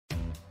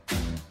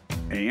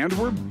And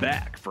we're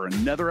back for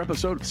another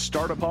episode of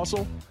Startup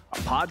Hustle, a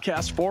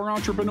podcast for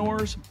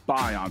entrepreneurs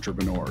by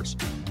entrepreneurs.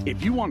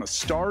 If you want to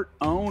start,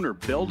 own, or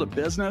build a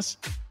business,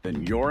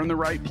 then you're in the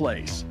right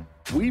place.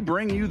 We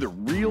bring you the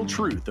real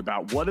truth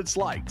about what it's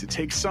like to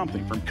take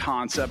something from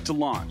concept to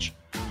launch.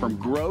 From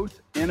growth,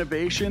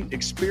 innovation,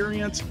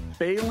 experience,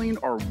 failing,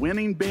 or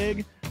winning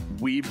big,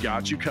 we've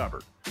got you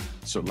covered.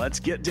 So let's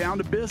get down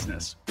to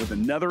business with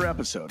another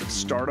episode of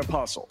Startup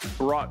Hustle,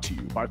 brought to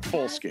you by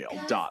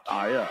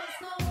Fullscale.io.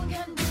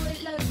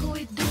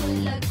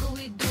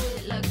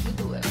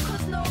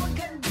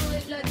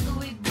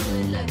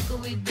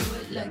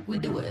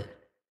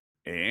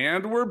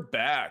 And we're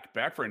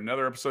back for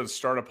another episode of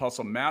Startup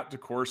Hustle. Matt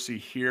DeCoursey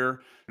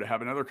here to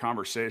have another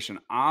conversation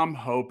I'm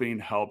hoping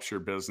helps your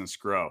business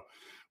grow.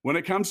 When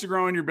it comes to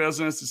growing your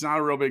business, it's not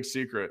a real big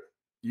secret.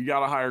 You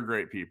got to hire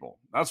great people.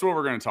 That's what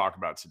we're going to talk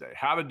about today.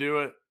 How to do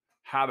it,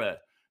 how to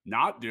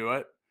not do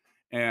it,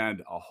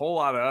 and a whole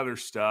lot of other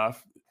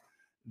stuff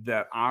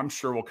that I'm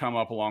sure will come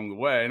up along the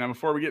way. Now,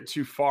 before we get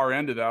too far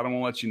into that, I want to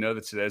let you know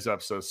that today's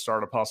episode of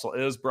Startup Hustle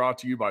is brought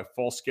to you by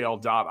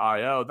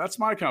Fullscale.io. That's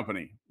my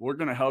company. We're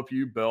going to help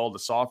you build a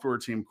software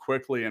team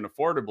quickly and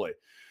affordably.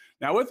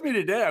 Now, with me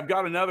today, I've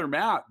got another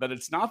Matt, but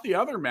it's not the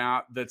other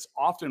Matt that's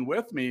often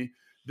with me.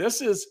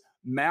 This is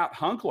Matt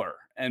Hunckler,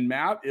 and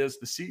Matt is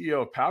the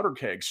CEO of Powder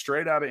Keg,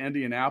 straight out of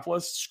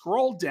Indianapolis.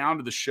 Scroll down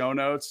to the show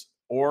notes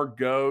or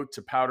go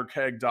to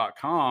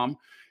powderkeg.com.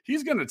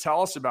 He's going to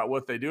tell us about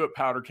what they do at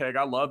Powder Keg.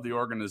 I love the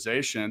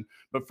organization.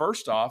 But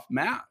first off,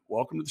 Matt,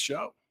 welcome to the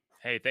show.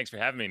 Hey, thanks for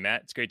having me,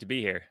 Matt. It's great to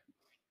be here.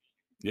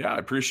 Yeah, I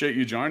appreciate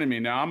you joining me.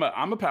 Now,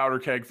 I'm a Powder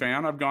Keg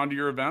fan. I've gone to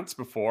your events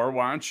before.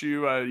 Why don't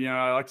you,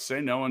 I like to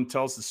say no one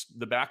tells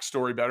the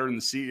backstory better than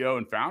the CEO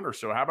and founder.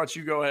 So how about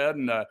you go ahead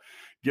and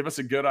give us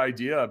a good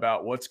idea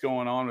about what's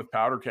going on with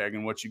Powder Keg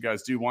and what you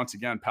guys do. Once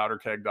again,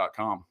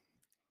 powderkeg.com.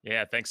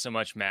 Yeah, thanks so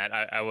much, Matt.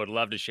 I would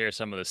love to share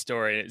some of the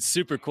story. It's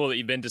super cool that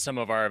you've been to some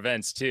of our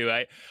events too.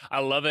 I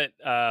love it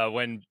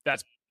when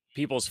that's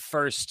people's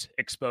first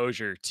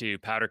exposure to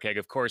Powder Keg.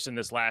 Of course, in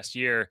this last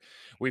year,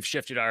 we've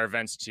shifted our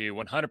events to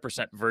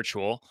 100%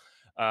 virtual,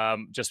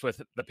 just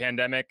with the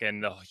pandemic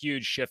and the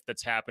huge shift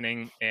that's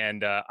happening.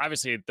 And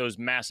obviously, those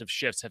massive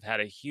shifts have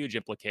had a huge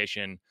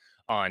implication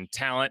on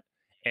talent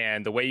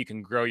and the way you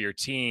can grow your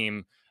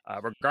team,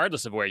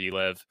 regardless of where you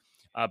live.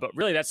 But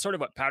really, that's sort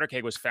of what Powder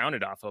Keg was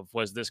founded off of,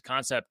 was this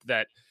concept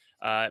that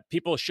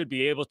people should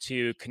be able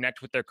to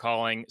connect with their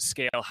calling,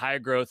 scale high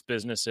growth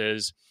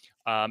businesses,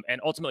 and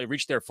ultimately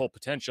reach their full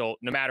potential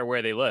no matter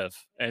where they live.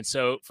 And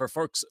so for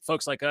folks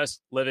like us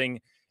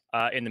living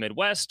in the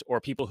Midwest, or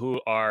people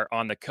who are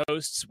on the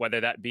coasts, whether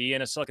that be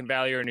in a Silicon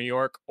Valley or New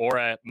York or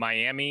a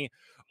Miami,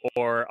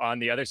 or on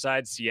the other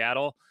side,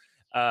 Seattle,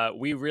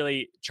 we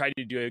really try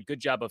to do a good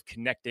job of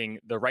connecting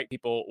the right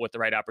people with the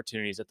right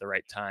opportunities at the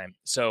right time.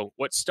 So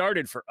what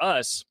started for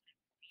us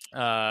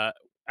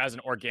as an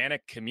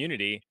organic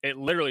community, it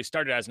literally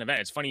started as an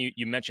event. It's funny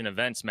you mentioned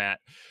events, Matt.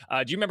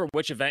 Do you remember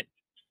which event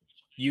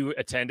you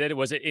attended?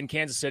 Was it in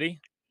Kansas City?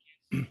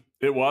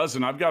 It was,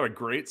 and I've got a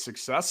great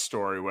success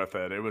story with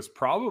it. It was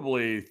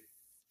probably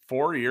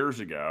 4 years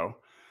ago,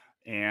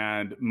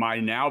 and my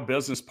now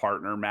business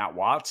partner, Matt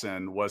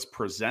Watson, was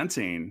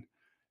presenting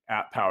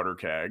at Powder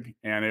Keg,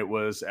 and it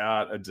was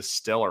at a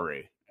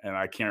distillery, and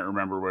I can't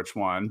remember which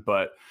one,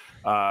 but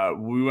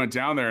we went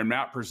down there and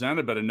Matt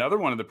presented, but another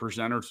one of the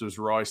presenters was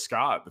Roy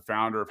Scott, the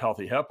founder of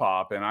Healthy Hip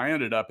Hop. And I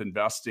ended up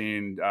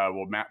investing,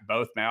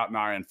 both Matt and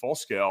I in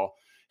Fullscale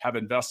have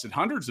invested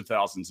hundreds of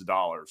thousands of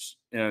dollars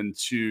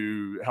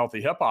into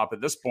Healthy Hip Hop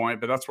at this point,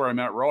 but that's where I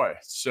met Roy.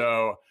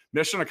 So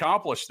mission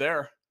accomplished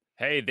there.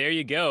 Hey, there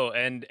you go.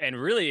 And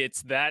really,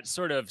 it's that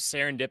sort of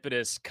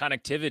serendipitous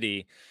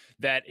connectivity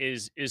that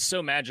is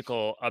so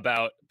magical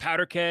about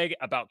Powder Keg,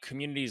 about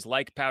communities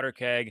like Powder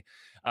Keg,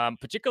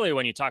 particularly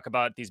when you talk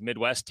about these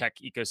Midwest tech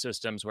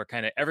ecosystems where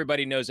kind of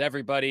everybody knows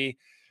everybody,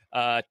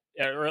 or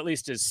at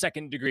least is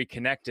second degree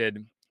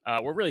connected.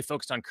 We're really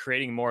focused on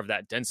creating more of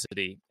that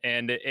density.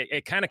 And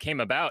it kind of came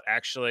about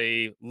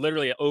actually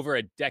literally over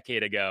a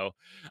decade ago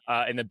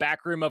in the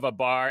back room of a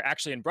bar,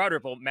 actually in Broad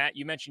Ripple. Matt,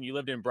 you mentioned you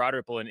lived in Broad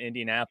Ripple in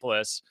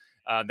Indianapolis.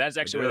 That's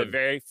actually where the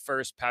very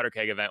first Powder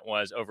Keg event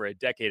was over a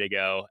decade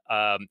ago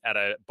at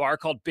a bar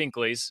called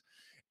Binkley's.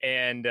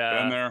 And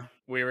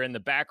we were in the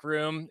back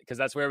room because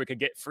that's where we could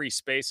get free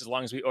space as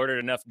long as we ordered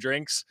enough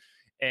drinks.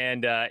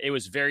 And it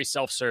was very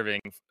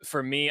self-serving.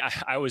 For me,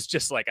 I was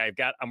just like,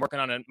 I'm working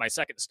on my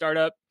second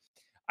startup.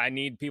 I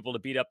need people to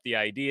beat up the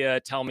idea,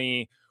 tell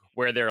me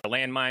where there are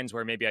landmines,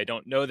 where maybe I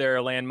don't know there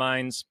are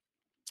landmines,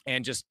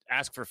 and just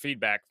ask for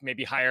feedback.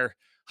 Maybe hire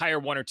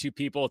one or two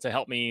people to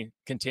help me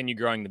continue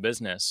growing the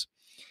business.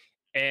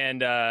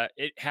 And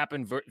it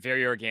happened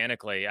very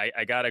organically.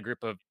 I got a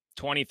group of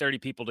 20, 30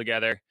 people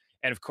together.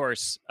 And of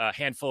course, a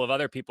handful of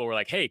other people were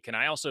like, hey, can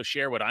I also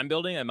share what I'm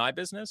building in my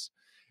business?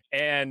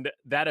 And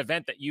that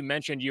event that you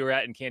mentioned you were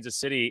at in Kansas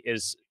City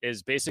is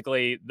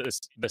basically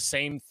the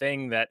same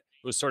thing that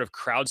was sort of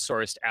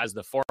crowdsourced as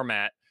the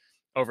format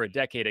over a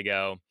decade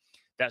ago.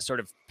 that sort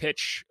of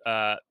pitch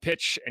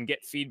and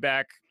get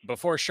feedback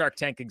before Shark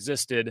Tank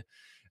existed.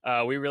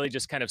 We really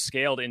just kind of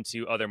scaled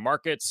into other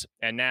markets,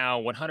 and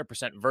now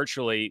 100%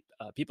 virtually,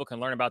 people can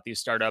learn about these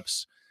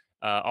startups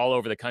all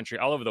over the country,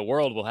 all over the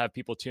world. We'll have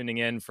people tuning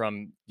in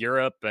from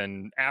Europe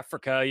and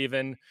Africa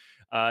even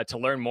to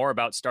learn more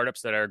about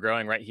startups that are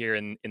growing right here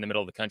in the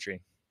middle of the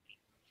country.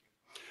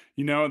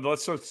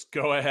 Let's just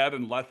go ahead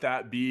and let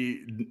that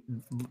be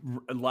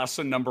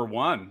lesson number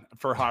one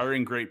for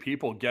hiring great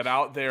people. Get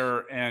out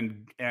there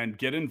and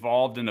get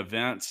involved in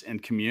events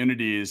and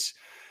communities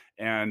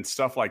and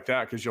stuff like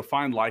that, because you'll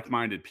find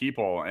like-minded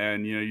people.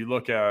 And you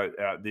look at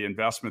the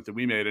investment that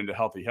we made into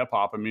Healthy Hip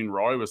Hop. I mean,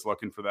 Roy was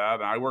looking for that,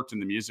 and I worked in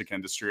the music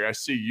industry. I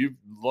see you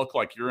look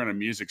like you're in a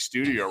music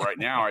studio right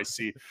now. I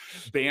see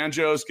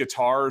banjos,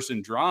 guitars,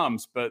 and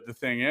drums. But the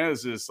thing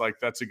is like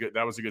that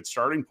was a good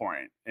starting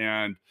point.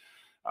 And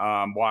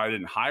why I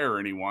didn't hire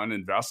anyone,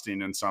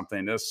 investing in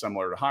something is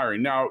similar to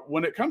hiring. Now,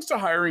 when it comes to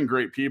hiring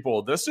great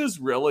people, this is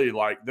really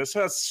this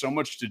has so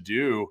much to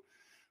do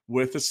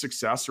with the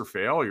success or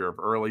failure of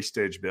early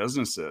stage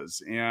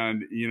businesses.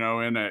 And,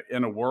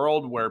 in a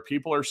world where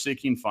people are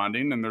seeking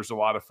funding, and there's a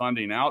lot of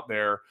funding out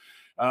there,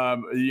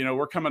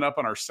 we're coming up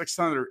on our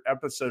 600th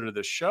episode of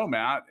this show,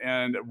 Matt,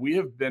 and we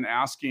have been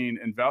asking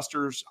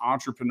investors,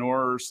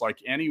 entrepreneurs, like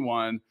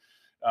anyone,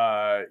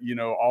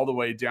 all the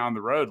way down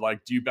the road,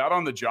 like, do you bet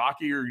on the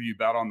jockey or do you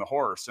bet on the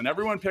horse? And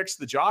everyone picks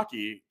the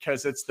jockey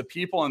because it's the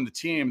people and the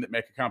team that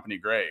make a company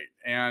great.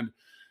 And,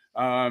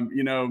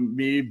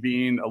 me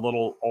being a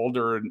little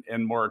older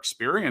and more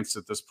experienced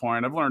at this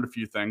point, I've learned a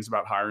few things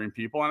about hiring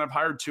people, and I've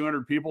hired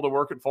 200 people to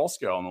work at Full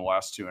Scale in the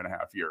last 2.5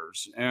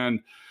 years. And,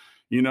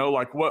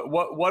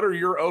 what are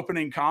your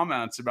opening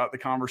comments about the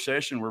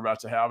conversation we're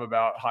about to have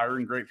about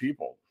hiring great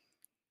people?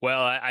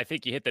 Well, I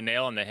think you hit the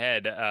nail on the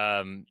head.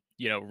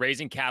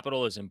 Raising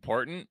capital is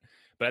important,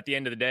 but at the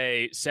end of the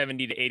day,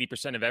 70 to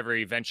 80% of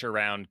every venture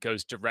round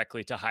goes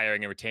directly to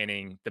hiring and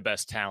retaining the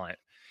best talent.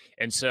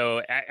 And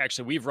so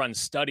actually, we've run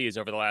studies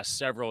over the last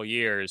several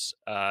years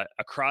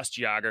across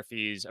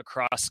geographies,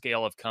 across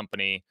scale of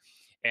company.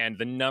 And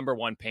the number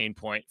one pain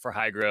point for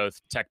high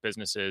growth tech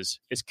businesses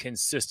is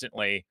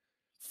consistently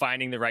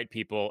finding the right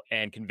people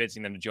and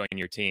convincing them to join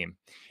your team.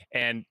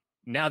 And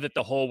now that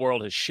the whole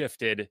world has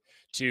shifted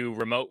to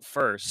remote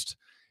first,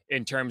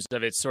 in terms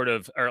of its or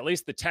at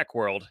least the tech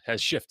world has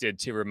shifted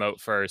to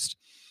remote first,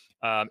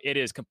 it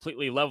has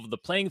completely leveled the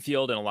playing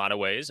field in a lot of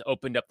ways,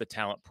 opened up the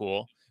talent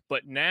pool.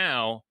 But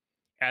now,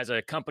 as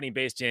a company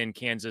based in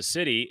Kansas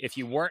City, if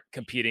you weren't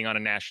competing on a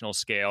national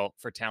scale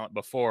for talent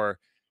before,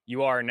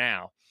 you are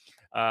now.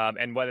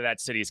 And whether that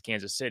city is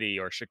Kansas City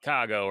or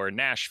Chicago or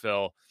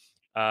Nashville,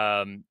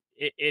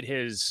 it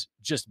has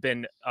just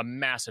been a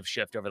massive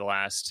shift over the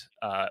last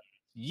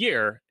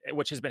year,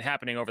 which has been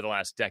happening over the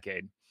last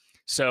decade.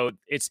 So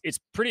it's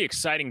pretty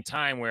exciting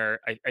time where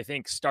I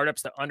think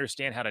startups that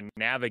understand how to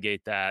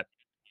navigate that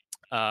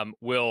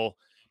will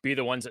be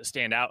the ones that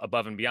stand out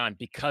above and beyond,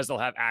 because they'll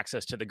have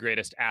access to the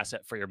greatest asset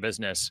for your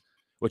business,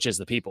 which is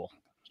the people.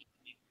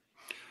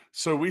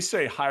 So we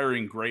say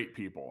hiring great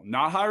people,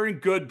 not hiring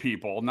good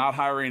people, not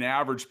hiring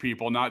average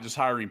people, not just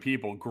hiring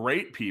people,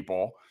 great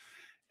people.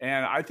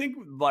 And I think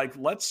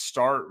let's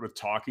start with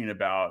talking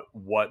about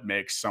what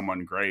makes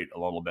someone great a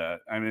little bit.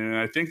 I mean,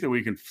 I think that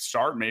we can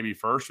start maybe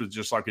first with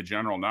just like a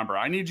general number.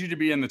 I need you to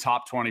be in the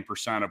top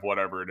 20% of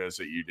whatever it is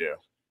that you do.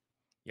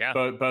 Yeah.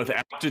 Both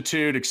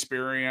aptitude,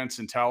 experience,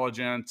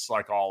 intelligence,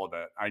 like all of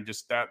it.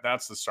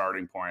 That's the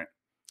starting point.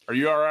 Are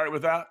you all right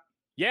with that?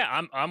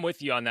 Yeah, I'm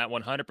with you on that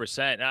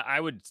 100%. I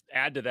would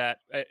add to that,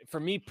 for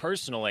me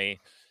personally,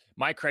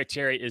 my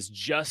criteria is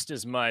just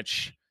as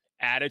much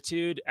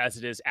attitude as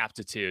it is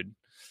aptitude.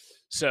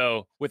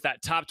 So with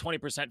that top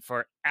 20%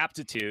 for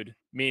aptitude,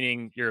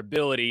 meaning your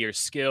ability, your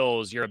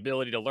skills, your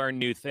ability to learn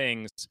new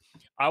things,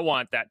 I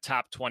want that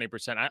top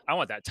 20%. I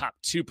want that top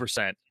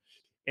 2%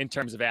 in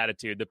terms of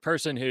attitude. The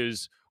person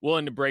who's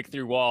willing to break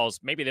through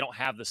walls, maybe they don't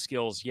have the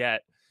skills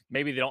yet,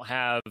 maybe they don't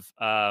have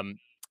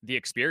the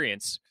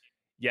experience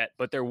yet,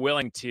 but they're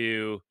willing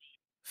to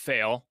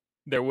fail.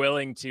 They're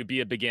willing to be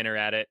a beginner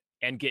at it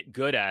and get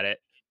good at it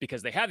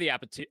because they have the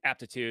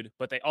aptitude,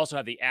 but they also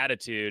have the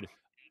attitude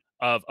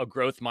of a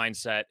growth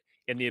mindset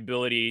and the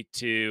ability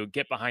to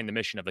get behind the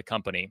mission of the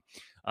company.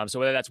 So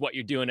whether that's what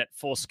you're doing at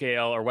Full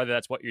Scale or whether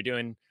that's what you're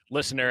doing,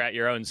 listener, at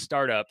your own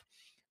startup,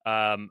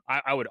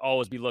 I would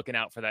always be looking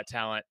out for that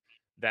talent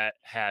that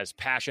has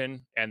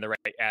passion and the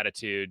right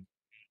attitude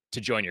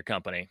to join your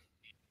company.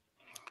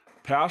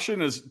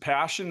 Passion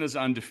is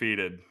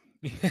undefeated.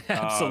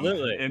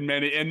 Absolutely. In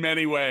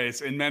many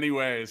ways. And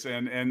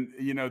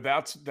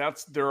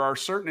that's there are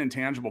certain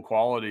intangible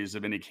qualities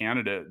of any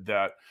candidate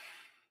that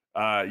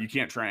you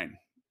can't train,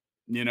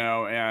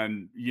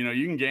 and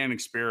you can gain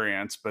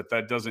experience, but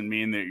that doesn't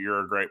mean that you're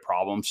a great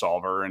problem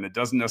solver. And it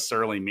doesn't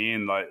necessarily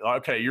mean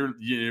okay,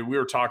 we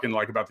were talking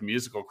about the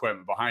musical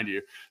equipment behind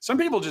you. Some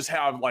people just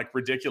have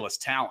ridiculous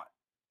talent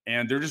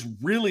and they're just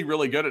really,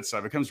 really good at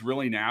stuff. It becomes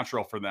really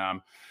natural for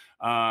them.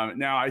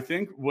 Now, I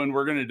think when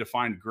we're going to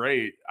define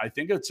great, I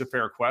think it's a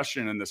fair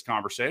question in this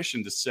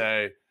conversation to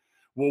say,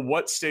 well,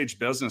 what stage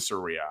business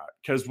are we at?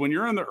 Because when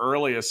you're in the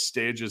earliest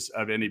stages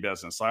of any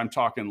business, I'm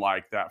talking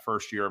like that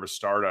first year of a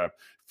startup,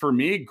 for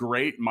me,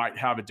 great might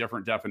have a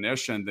different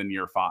definition than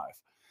year 5.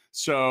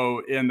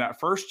 So in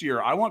that first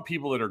year, I want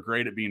people that are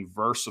great at being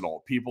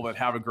versatile, people that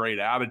have a great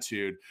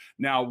attitude.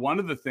 Now, one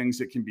of the things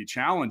that can be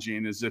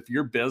challenging is if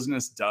your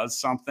business does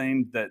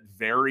something that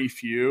very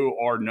few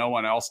or no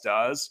one else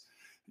does,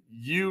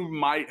 you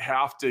might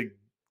have to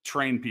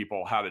train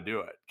people how to do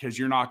it, because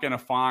you're not going to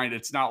find,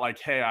 it's not like,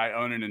 hey, I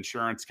own an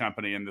insurance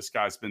company and this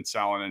guy's been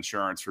selling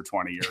insurance for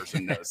 20 years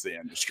and knows the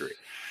industry,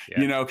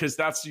 because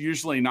that's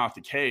usually not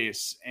the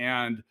case.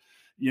 And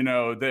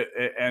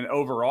and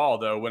overall,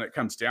 though, when it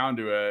comes down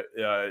to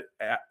it,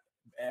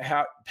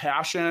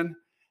 passion,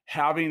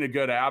 having a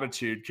good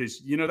attitude,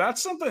 because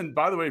that's something,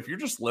 by the way, if you're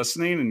just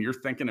listening and you're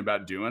thinking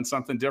about doing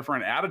something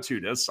different,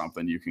 attitude is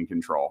something you can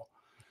control.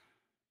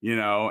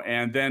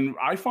 And then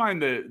I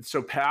find that,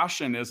 so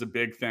passion is a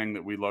big thing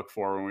that we look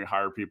for when we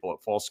hire people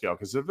at Full Scale,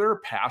 because if they're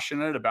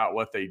passionate about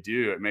what they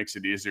do, it makes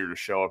it easier to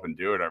show up and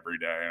do it every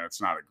day, and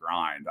it's not a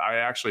grind. I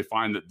actually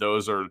find that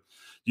those are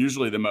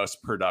usually the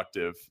most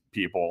productive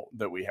people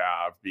that we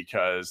have,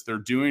 because they're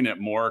doing it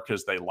more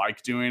because they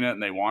like doing it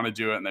and they want to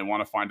do it and they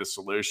want to find a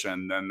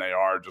solution, than they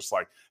are just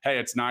like, hey,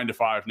 it's 9 to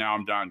 5, now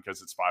I'm done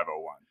because it's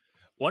 5:01.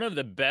 One of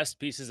the best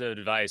pieces of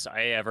advice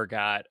I ever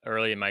got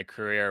early in my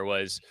career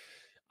was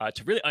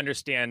to really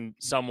understand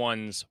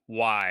someone's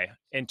why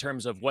in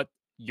terms of what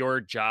your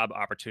job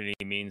opportunity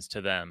means to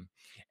them,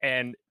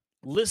 and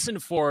listen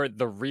for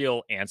the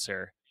real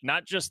answer,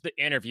 not just the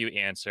interview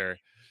answer,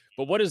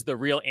 but what is the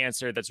real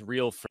answer that's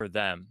real for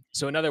them?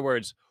 So in other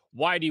words,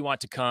 why do you want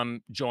to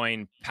come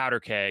join Powder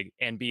Keg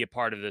and be a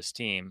part of this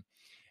team?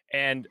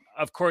 And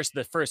of course,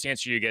 the first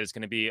answer you get is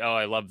going to be, oh,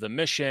 I love the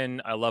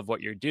mission, I love what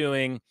you're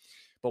doing.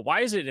 But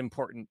why is it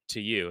important to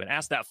you? And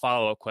ask that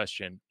follow-up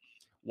question.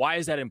 Why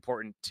is that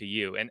important to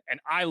you? And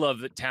I love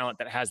the talent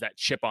that has that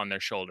chip on their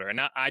shoulder.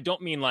 And I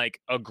don't mean like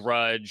a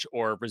grudge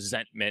or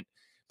resentment,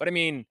 but I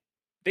mean,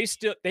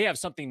 they have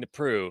something to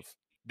prove.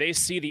 They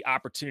see the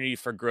opportunity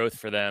for growth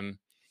for them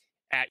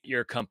at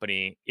your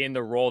company in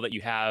the role that you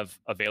have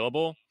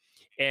available.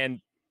 And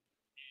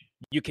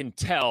you can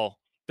tell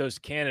those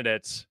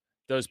candidates,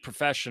 those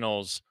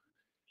professionals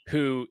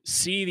who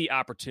see the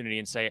opportunity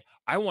and say,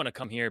 I want to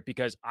come here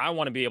because I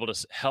want to be able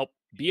to help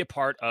be a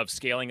part of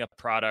scaling a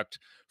product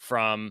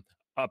from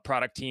a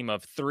product team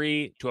of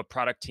 3 to a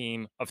product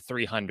team of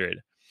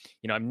 300.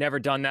 I've never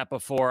done that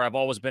before. I've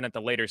always been at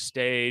the later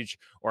stage,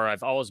 or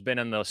I've always been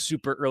in the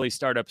super early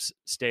startups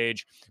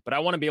stage, but I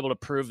want to be able to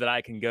prove that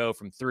I can go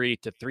from 3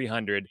 to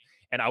 300.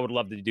 And I would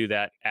love to do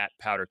that at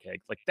Powder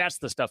Keg. Like, that's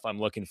the stuff I'm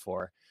looking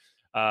for.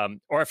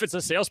 Or if it's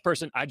a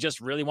salesperson, I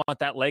just really want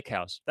that lake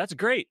house. That's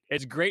great.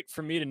 It's great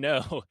for me to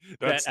know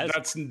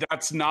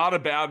that's not a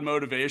bad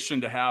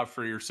motivation to have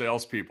for your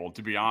salespeople,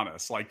 to be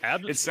honest. Like,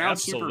 it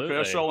sounds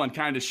superficial and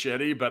kind of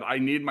shitty, but I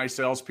need my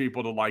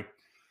salespeople to like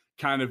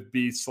kind of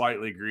be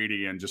slightly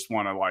greedy and just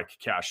want to like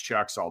cash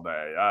checks all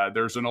day. I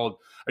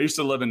used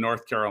to live in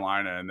North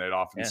Carolina, and they'd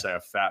often say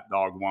a fat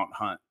dog won't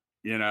hunt.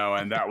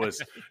 And that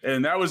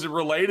was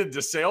related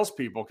to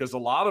salespeople, because a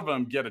lot of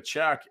them get a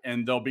check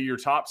and they'll be your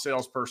top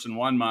salesperson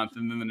one month,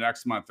 and then the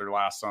next month they're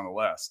last on the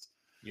list.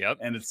 Yep.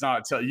 And it's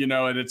not,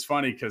 and it's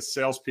funny because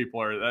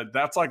salespeople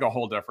that's like a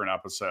whole different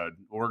episode.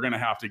 We're going to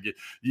have to get,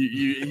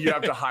 you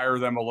have to hire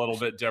them a little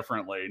bit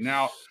differently.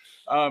 Now,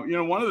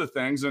 one of the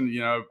things, and,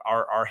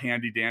 our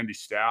handy dandy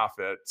staff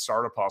at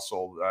Startup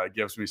Hustle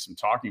gives me some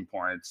talking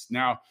points.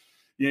 Now,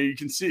 you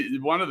can see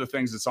one of the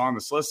things that's on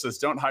this list is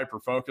don't hyper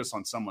focus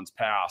on someone's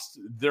past.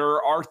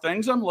 There are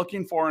things I'm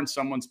looking for in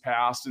someone's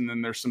past, and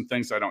then there's some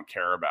things I don't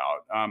care about.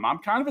 I'm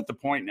kind of at the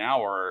point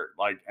now where,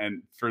 like,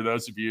 and for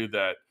those of you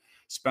that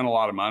spend a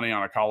lot of money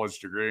on a college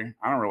degree,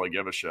 I don't really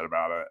give a shit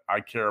about it.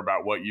 I care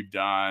about what you've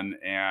done,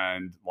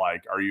 and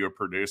like, are you a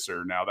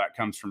producer? Now that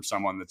comes from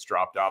someone that's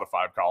dropped out of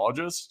 5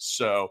 colleges.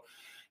 So,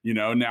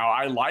 now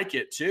I like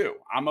it too.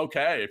 I'm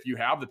okay if you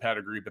have the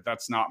pedigree, but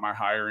that's not my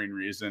hiring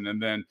reason.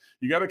 And then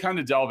you got to kind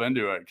of delve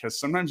into it, because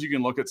sometimes you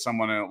can look at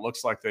someone and it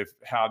looks like they've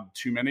had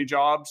too many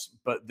jobs,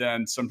 but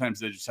then sometimes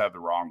they just have the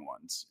wrong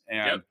ones.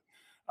 And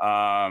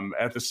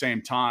at the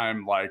same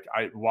time, like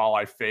while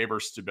I favor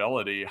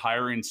stability,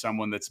 hiring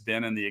someone that's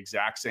been in the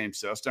exact same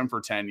system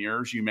for 10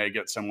 years, you may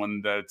get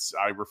someone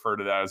I refer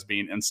to that as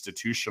being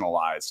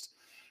institutionalized.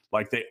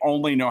 Like, they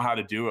only know how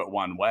to do it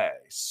one way.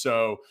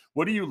 So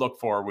what do you look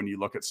for when you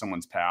look at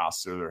someone's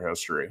past or their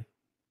history?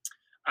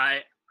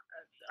 I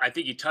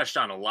think you touched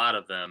on a lot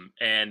of them.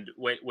 And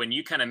when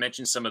you kind of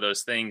mentioned some of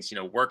those things,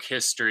 work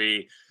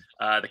history,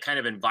 the kind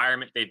of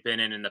environment they've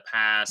been in the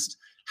past,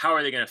 how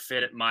are they going to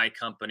fit at my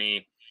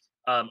company?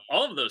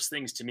 All of those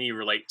things to me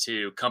relate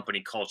to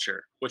company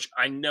culture, which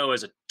I know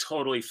is a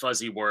totally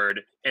fuzzy word.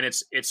 And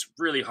it's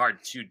really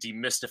hard to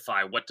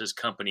demystify what does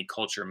company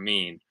culture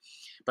mean.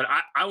 But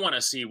I want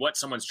to see what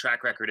someone's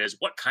track record is.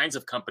 What kinds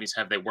of companies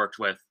have they worked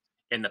with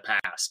in the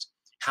past?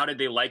 How did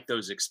they like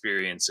those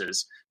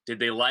experiences? Did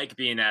they like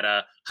being at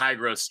a high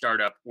growth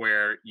startup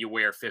where you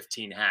wear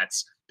 15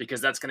 hats? because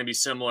that's going to be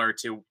similar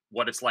to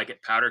what it's like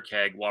at Powder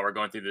Keg while we're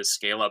going through this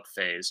scale up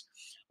phase.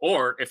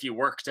 Or if you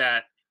worked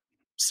at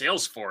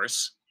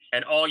Salesforce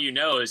and all you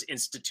know is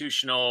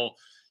institutional,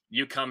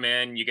 you come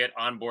in, you get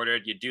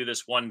onboarded, you do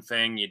this one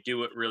thing, you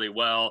do it really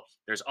well.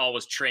 There's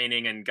always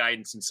training and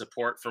guidance and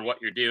support for what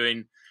you're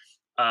doing.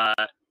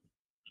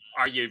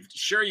 Are you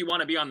sure you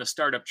want to be on the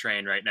startup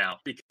train right now?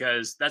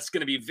 Because that's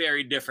going to be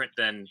very different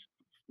than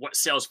what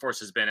Salesforce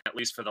has been, at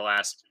least for the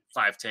last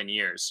 5-10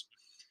 years.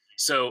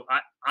 So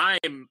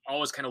I'm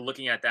always kind of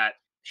looking at that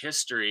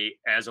history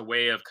as a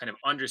way of kind of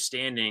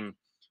understanding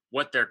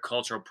what their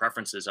cultural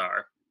preferences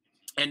are.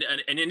 And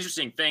an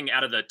interesting thing,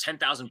 out of the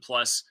 10,000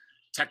 plus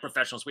tech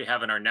professionals we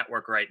have in our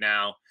network right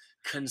now,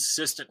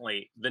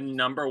 consistently, the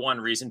number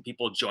one reason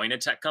people join a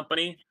tech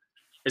company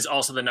is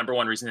also the number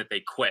one reason that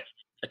they quit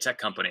a tech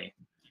company.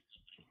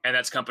 And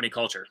that's company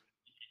culture.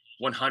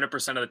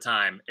 100% of the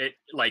time.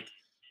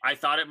 I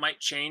thought it might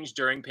change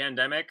during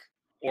pandemic,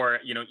 or,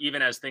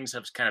 even as things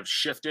have kind of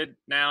shifted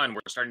now and we're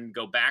starting to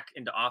go back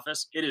into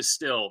office, it is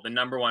still the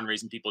number one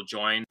reason people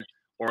join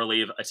or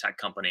leave a tech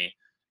company.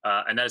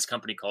 And that is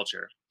company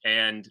culture.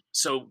 And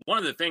so one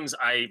of the things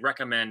I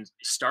recommend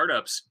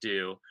startups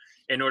do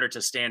in order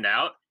to stand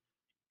out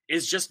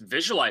is just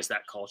visualize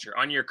that culture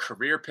on your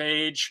career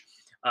page.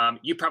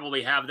 You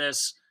probably have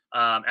this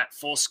at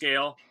Full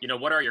Scale.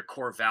 What are your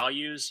core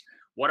values?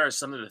 What are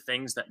some of the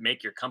things that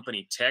make your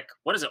company tick?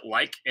 What is it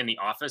like in the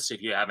office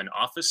if you have an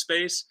office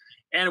space?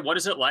 And what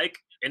is it like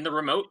in the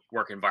remote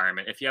work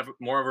environment if you have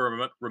more of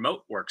a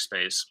remote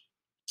workspace?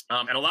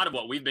 And a lot of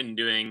what we've been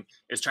doing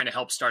is trying to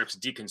help startups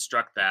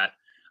deconstruct that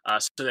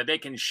so that they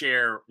can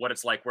share what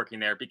it's like working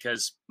there,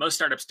 because most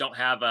startups don't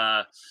have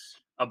a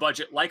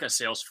budget like a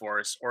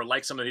Salesforce or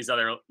like some of these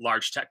other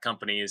large tech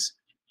companies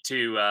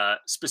to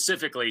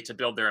specifically to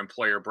build their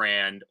employer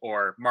brand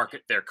or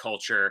market their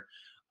culture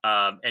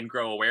and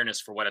grow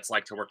awareness for what it's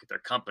like to work at their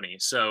company.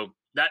 So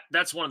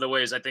that's one of the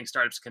ways I think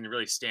startups can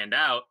really stand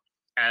out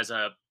as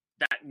that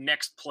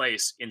next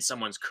place in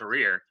someone's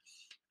career.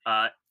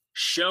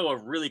 Show a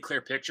really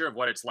clear picture of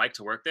what it's like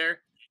to work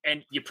there.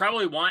 And you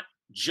probably want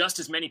just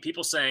as many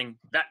people saying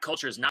that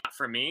culture is not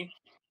for me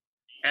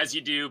as you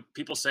do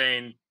people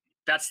saying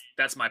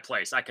that's my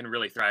place. I can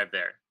really thrive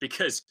there,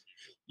 because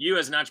you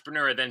as an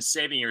entrepreneur are then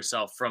saving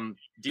yourself from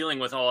dealing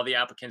with all of the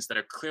applicants that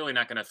are clearly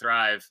not going to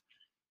thrive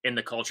in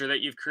the culture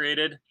that you've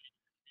created,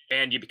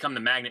 and you become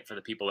the magnet for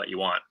the people that you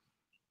want.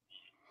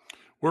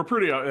 We're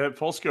pretty at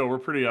Full Scale. We're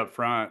pretty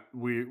upfront.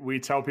 We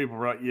tell people,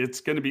 right,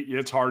 it's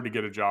hard to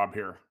get a job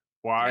here.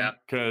 Why?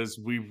 Because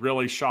we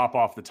really shop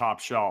off the top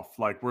shelf.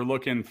 Like, we're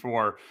looking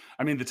for,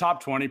 the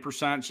top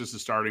 20% is just a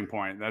starting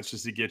point. That's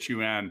just to get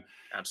you in.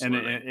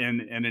 Absolutely. in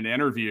an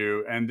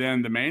interview. And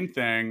then the main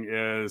thing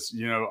is,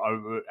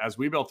 as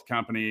we built the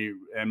company,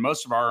 and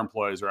most of our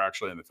employees are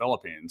actually in the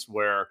Philippines,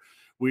 where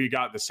we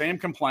got the same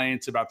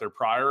complaints about their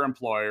prior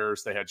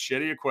employers. They had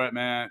shitty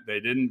equipment.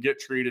 They didn't get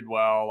treated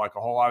well, like a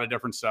whole lot of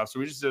different stuff. So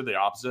we just did the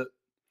opposite.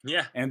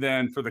 Yeah. And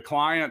then for the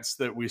clients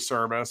that we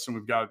service, and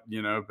we've got,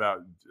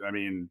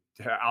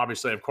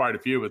 obviously I have quite a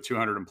few with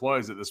 200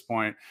 employees at this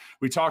point.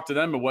 We talked to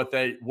them about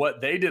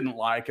what they didn't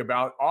like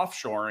about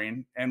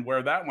offshoring and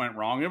where that went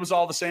wrong. It was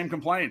all the same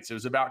complaints. It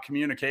was about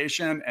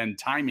communication and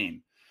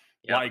timing.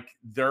 Yep. Like,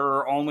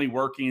 they're only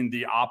working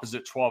the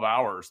opposite 12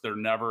 hours. They're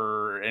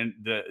never, and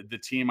the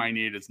team I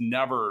need is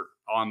never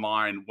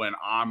online when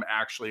I'm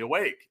actually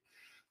awake.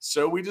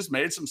 So we just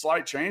made some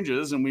slight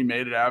changes, and we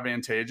made it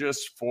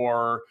advantageous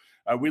for,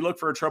 we look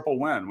for a triple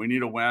win. We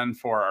need a win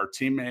for our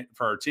team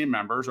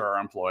members or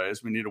our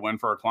employees. We need a win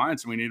for our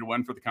clients, and we need a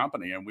win for the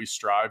company. And we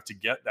strive to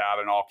get that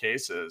in all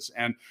cases.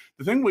 And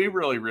the thing we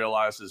really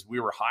realized is we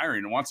were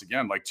hiring, once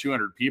again, like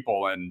 200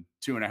 people in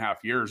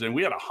 2.5 years, and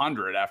we had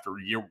 100 after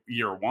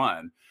year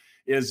one.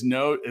 Is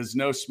no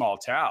small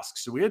task.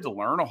 So we had to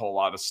learn a whole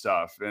lot of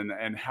stuff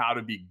and how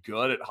to be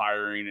good at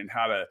hiring and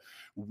how to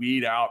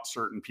weed out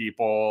certain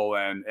people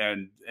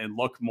and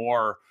look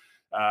more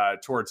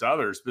towards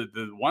others. But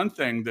the one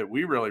thing that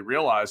we really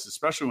realized,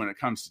 especially when it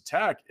comes to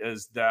tech,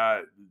 is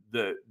that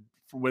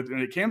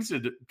when it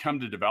come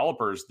to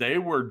developers, they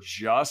were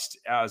just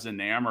as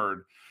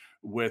enamored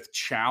with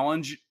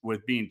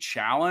being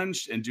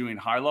challenged and doing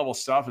high level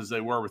stuff as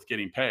they were with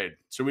getting paid.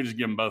 So we just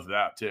give them both of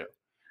that too.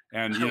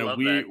 And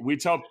we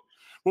tell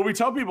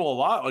people a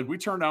lot, like, we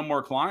turn down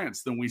more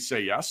clients than we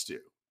say yes to.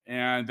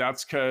 And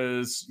that's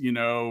because,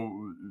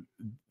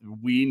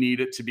 we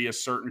need it to be a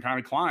certain kind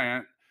of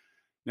client.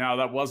 Now,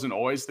 that wasn't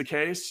always the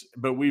case,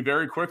 but we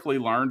very quickly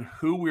learned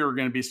who we were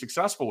going to be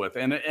successful with.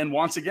 And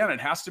once again,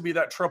 it has to be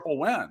that triple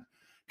win,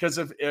 because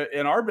if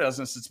in our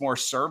business, it's more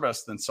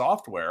service than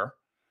software.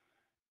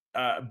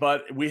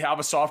 But we have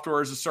a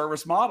software as a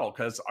service model,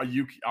 because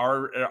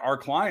our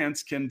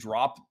clients can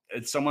drop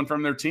someone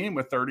from their team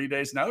with 30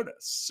 days notice.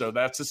 So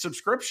that's a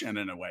subscription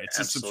in a way. It's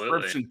Absolutely.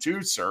 A subscription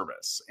to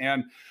service.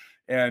 And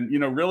And,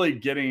 really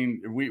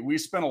we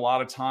spent a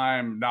lot of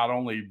time not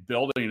only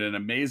building an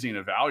amazing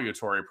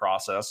evaluatory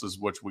processes,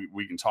 which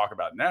we can talk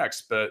about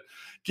next, but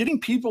getting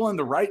people in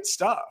the right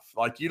stuff.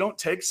 Like, you don't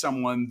take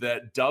someone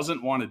that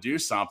doesn't want to do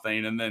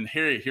something and then,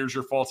 here's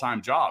your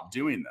full-time job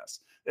doing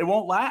this. It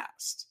won't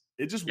last.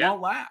 It just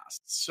won't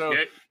last. So,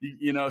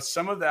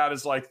 some of that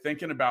is like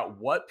thinking about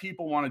what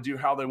people want to do,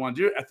 how they want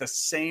to do it. At the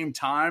same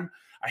time,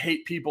 I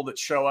hate people that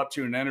show up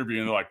to an interview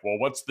and they're like, well,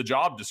 what's the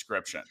job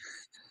description?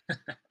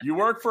 You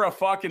work for a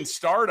fucking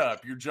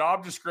startup. Your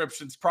job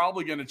description's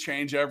probably going to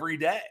change every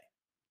day.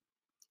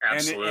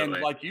 Absolutely. And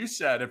like you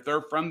said, if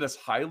they're from this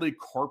highly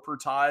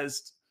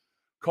corporatized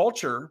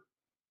culture,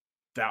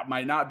 that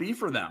might not be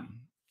for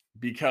them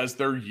because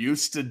they're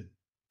used to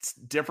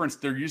difference.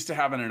 They're used to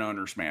having an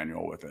owner's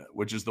manual with it,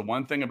 which is the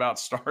one thing about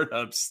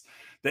startups.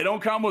 They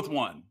don't come with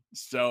one.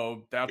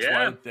 So that's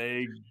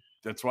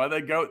why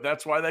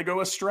they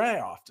go astray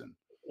often.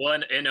 Well,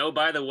 and oh,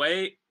 by the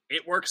way,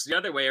 it works the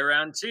other way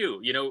around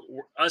too.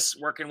 Us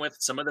working with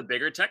some of the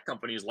bigger tech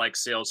companies like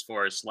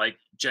Salesforce, like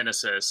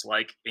Genesys,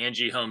 like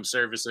Angie Home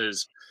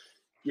Services,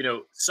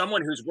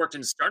 someone who's worked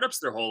in startups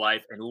their whole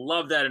life and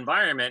love that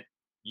environment,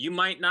 you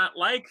might not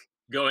like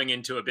going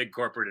into a big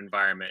corporate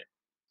environment.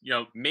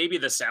 Maybe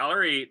the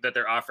salary that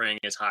they're offering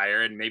is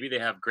higher and maybe they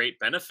have great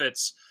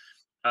benefits,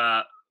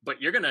 but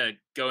you're going to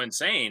go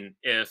insane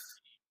if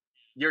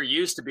you're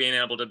used to being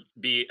able to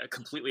be a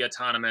completely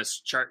autonomous,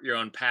 chart your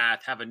own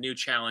path, have a new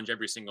challenge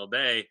every single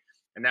day.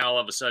 And now all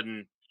of a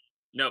sudden,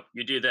 nope,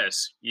 you do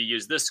this. You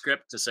use this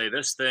script to say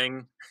this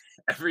thing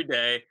every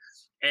day.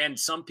 And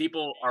some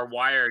people are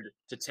wired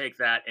to take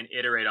that and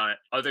iterate on it.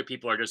 Other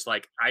people are just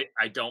like,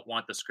 I don't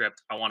want the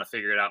script. I want to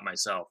figure it out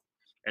myself.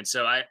 And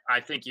so I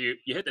think you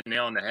hit the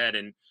nail on the head.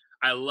 And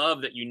I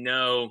love that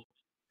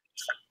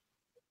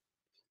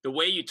the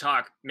way you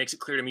talk makes it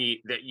clear to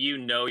me that you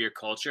know your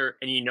culture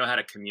and you know how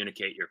to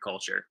communicate your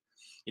culture.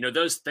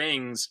 Those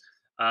things,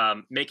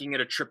 making it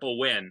a triple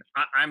win.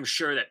 I'm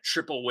sure that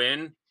triple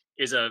win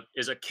is a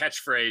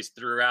catchphrase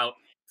throughout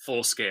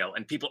Full Scale,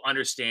 and people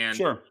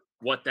understand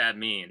what that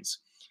means.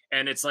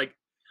 And it's like,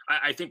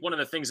 I think one of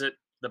the things that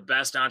the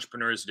best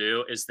entrepreneurs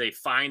do is they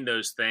find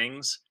those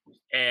things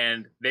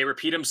and they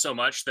repeat them so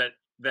much that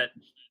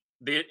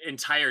the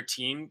entire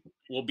team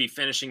will be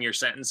finishing your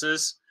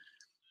sentences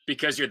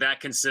because you're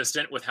that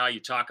consistent with how you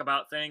talk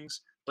about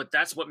things. But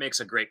that's what makes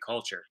a great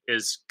culture,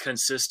 is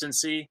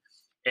consistency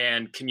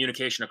and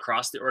communication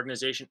across the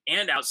organization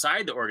and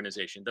outside the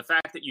organization. The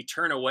fact that you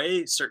turn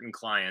away certain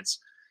clients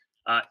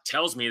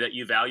tells me that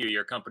you value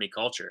your company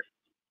culture.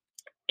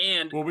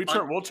 And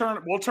we'll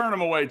turn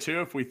them away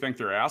too if we think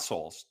they're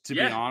assholes, to be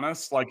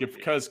honest. Like,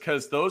 because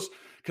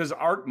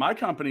my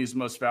company's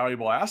most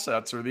valuable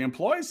assets are the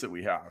employees that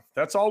we have.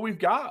 That's all we've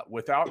got.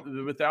 Without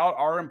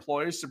our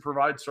employees to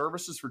provide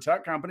services for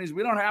tech companies,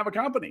 we don't have a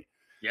company.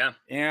 Yeah.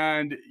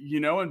 And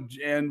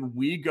and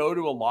we go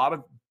to a lot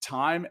of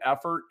time,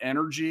 effort,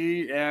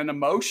 energy, and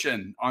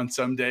emotion on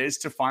some days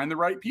to find the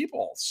right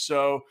people.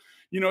 So,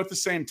 at the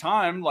same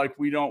time, like,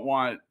 we don't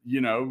want,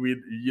 you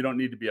don't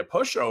need to be a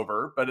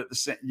pushover, but at the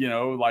same,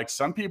 like,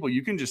 some people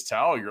you can just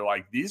tell, you're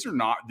like, these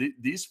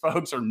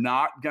folks are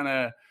not going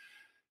to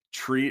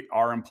treat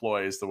our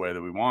employees the way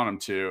that we want them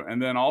to. And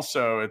then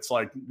also it's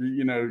like,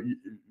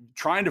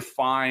 trying to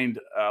find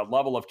a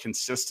level of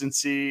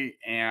consistency,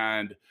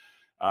 and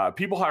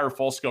people hire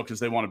Full Scale because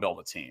they want to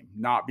build a team,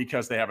 not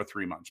because they have a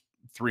 3-month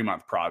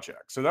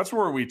project. So that's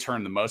where we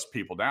turn the most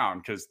people down,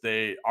 because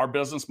our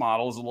business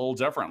model is a little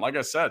different. Like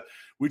I said,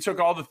 we took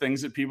all the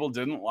things that people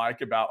didn't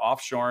like about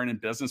offshoring and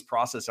business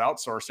process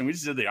outsourcing. We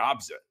just did the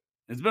opposite.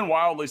 It's been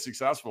wildly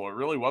successful. It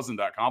really wasn't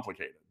that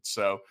complicated.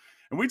 So,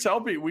 and we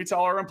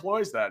tell our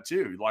employees that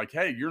too. Like,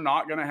 hey, you're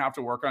not going to have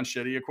to work on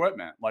shitty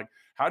equipment. Like,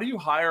 how do you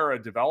hire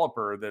a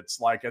developer that's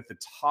like at the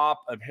top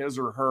of his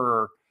or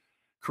her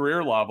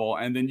career level,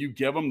 and then you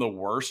give them the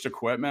worst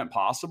equipment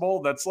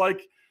possible? That's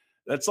like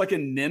a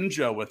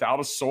ninja without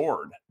a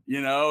sword.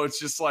 It's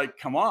just like,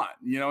 come on,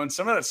 and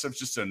some of that stuff's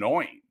just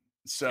annoying.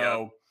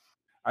 So,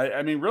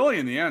 I mean, really,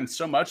 in the end,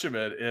 so much of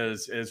it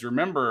is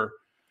remember,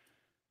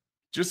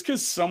 just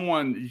because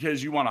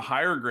you want to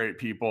hire great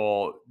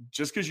people,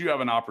 just because you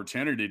have an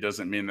opportunity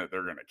doesn't mean that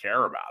they're going to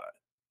care about it.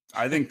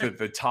 I think that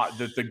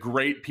the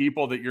great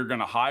people that you're going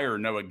to hire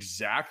know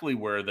exactly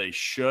where they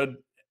should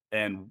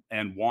and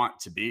want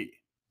to be.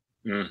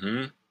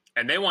 Mm-hmm.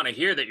 And they want to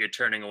hear that you're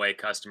turning away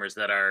customers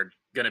that are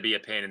going to be a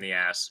pain in the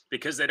ass,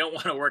 because they don't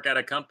want to work at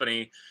a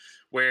company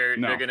where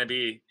they're going to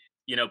be,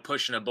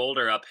 pushing a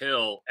boulder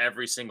uphill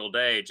every single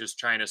day, just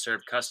trying to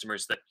serve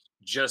customers that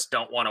just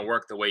don't want to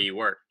work the way you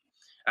work.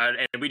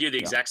 And we do the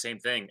exact same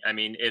thing. I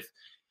mean, if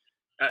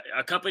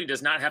a company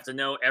does not have to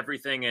know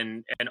everything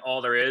and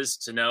all there is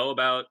to know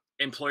about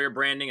employer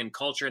branding and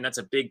culture, and that's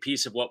a big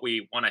piece of what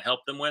we want to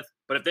help them with.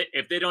 But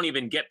if they don't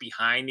even get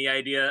behind the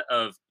idea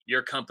of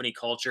your company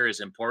culture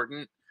is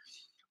important,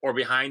 or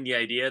behind the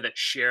idea that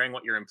sharing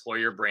what your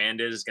employer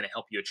brand is going to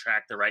help you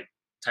attract the right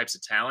types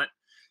of talent,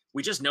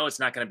 we just know it's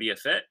not going to be a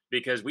fit,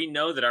 because we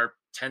know that our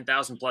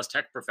 10,000 plus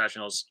tech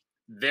professionals,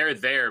 they're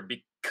there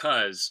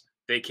because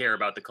they care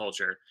about the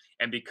culture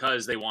and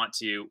because they want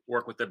to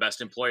work with the best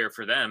employer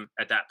for them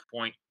at that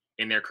point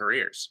in their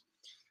careers.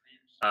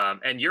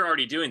 And you're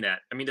already doing that.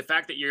 I mean, the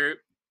fact that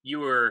you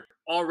were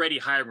already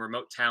hiring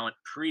remote talent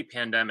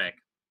pre-pandemic,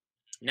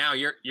 now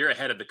you're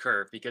ahead of the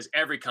curve because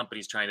every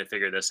company's trying to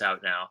figure this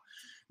out now.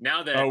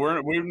 Now that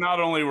we not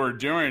only were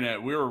doing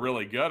it, we were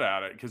really good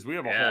at it because we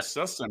have a whole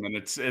system, and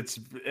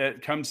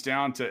it comes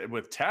down to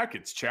with tech,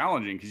 it's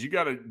challenging because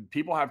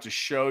people have to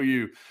show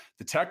you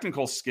the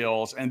technical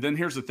skills, and then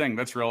here's the thing,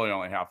 that's really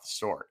only half the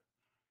story.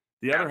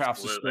 The other half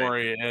of the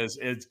story is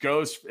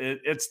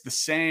it's the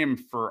same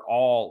for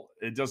all.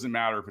 It doesn't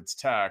matter if it's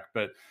tech,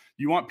 but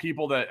you want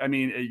people that, I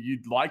mean,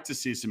 you'd like to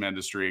see some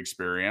industry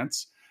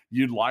experience.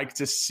 You'd like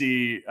to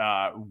see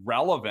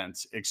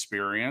relevant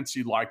experience.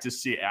 You'd like to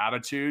see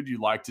attitude.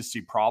 You'd like to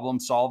see problem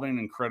solving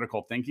and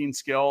critical thinking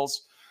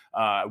skills.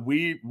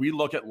 We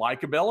look at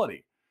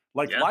likability.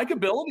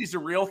 Likability is a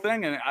real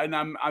thing, and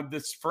I'm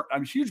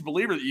a huge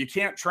believer that you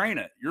can't train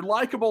it. You're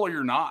likable or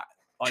you're not.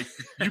 Like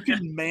you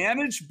can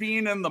manage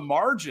being in the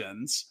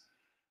margins,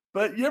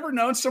 but you ever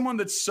known someone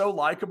that's so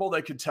likable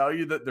they could tell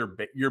you that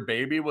your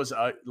baby was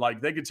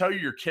they could tell you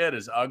your kid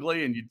is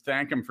ugly, and you'd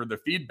thank them for the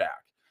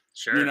feedback.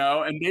 Sure. You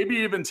know, and maybe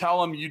even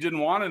tell them you didn't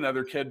want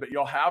another kid, but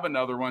you'll have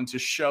another one to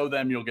show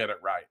them you'll get it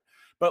right.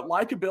 But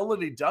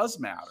likability does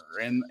matter.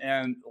 And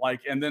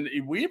then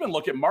we even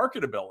look at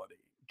marketability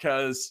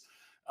because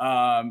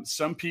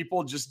some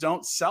people just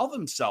don't sell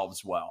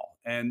themselves well.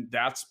 And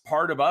that's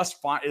part of us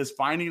is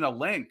finding a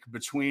link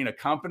between a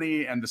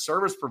company and the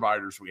service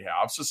providers we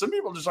have. So some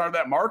people just aren't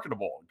that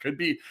marketable. It could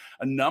be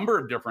a number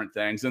of different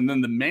things. And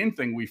then the main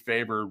thing we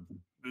favor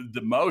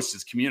the most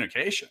is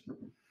communication.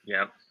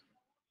 Yeah.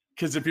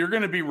 Because if you're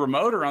going to be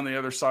remote or on the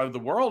other side of the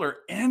world or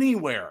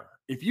anywhere,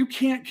 if you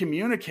can't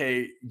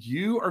communicate,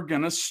 you are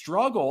going to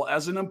struggle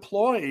as an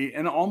employee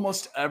in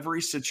almost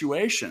every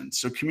situation.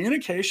 So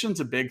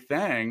communication's a big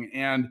thing,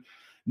 and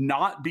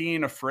not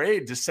being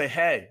afraid to say,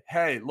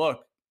 hey,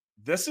 look,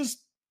 this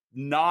is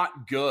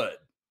not good.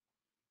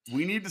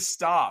 We need to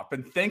stop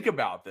and think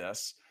about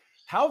this.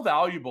 How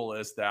valuable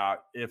is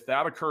that if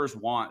that occurs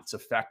once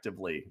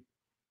effectively,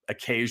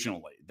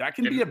 occasionally? That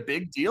can be a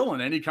big deal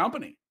in any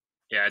company.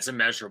 Yeah, it's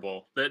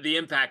immeasurable. The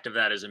impact of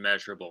that is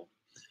immeasurable.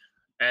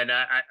 And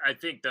I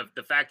think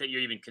the fact that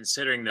you're even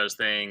considering those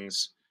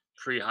things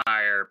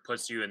pre-hire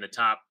puts you in the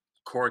top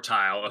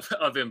quartile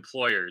of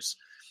employers.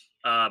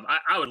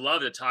 I would love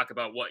to talk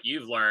about what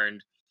you've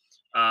learned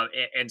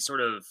and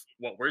sort of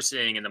what we're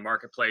seeing in the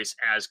marketplace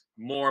as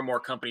more and more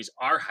companies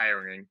are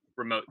hiring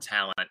remote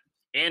talent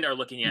and are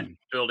looking at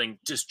building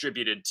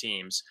distributed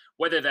teams,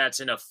 whether that's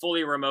in a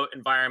fully remote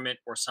environment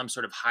or some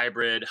sort of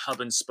hybrid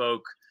hub and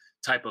spoke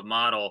type of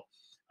model.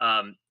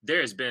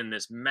 There has been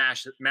this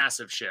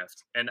massive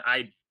shift. And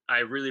I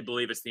really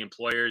believe it's the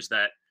employers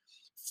that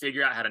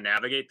figure out how to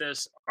navigate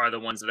this are the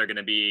ones that are going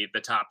to be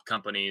the top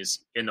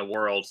companies in the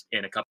world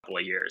in a couple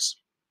of years.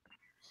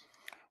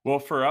 Well,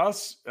 for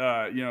us,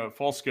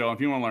 Fullscale,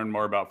 if you want to learn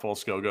more about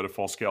Fullscale, go to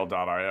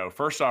fullscale.io.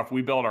 First off,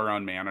 we built our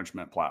own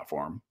management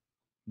platform.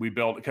 We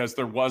built because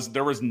there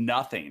was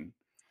nothing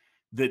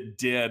that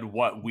did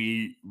what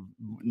we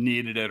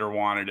needed it or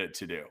wanted it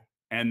to do.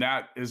 And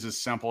that is as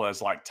simple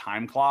as like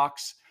time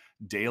clocks,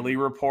 daily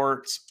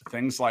reports,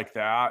 things like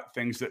that,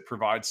 things that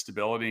provide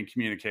stability and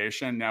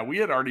communication. Now, we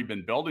had already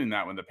been building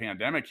that when the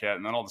pandemic hit.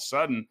 And then all of a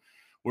sudden,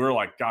 we were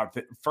like, God,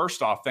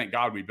 first off, thank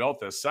God we built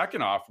this.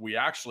 Second off, we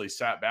actually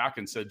sat back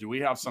and said, do we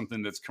have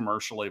something that's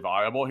commercially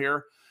viable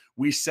here?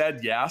 We said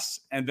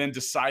yes, and then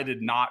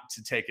decided not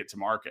to take it to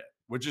market,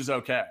 which is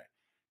okay.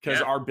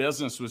 Because our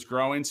business was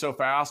growing so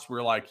fast.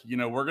 We're like,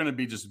 we're going to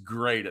be just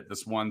great at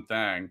this one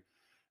thing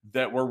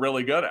that we're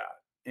really good at.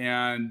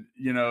 And,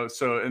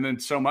 and then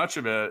so much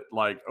of it,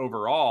 like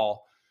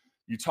overall,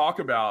 you talk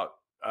about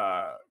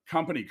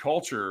company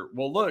culture.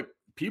 Well, look,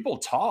 people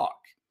talk,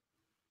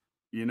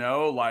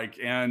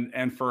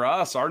 and for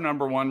us, our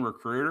number one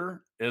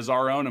recruiter is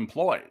our own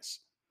employees.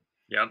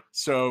 Yep.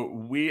 So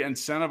we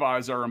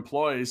incentivize our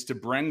employees to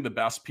bring the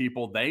best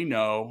people they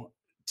know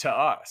to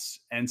us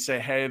and say,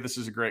 hey, this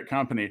is a great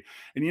company.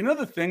 And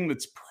the thing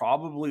that's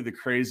probably the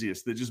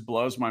craziest that just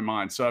blows my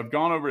mind. So I've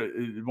gone over,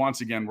 once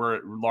again,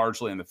 we're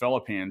largely in the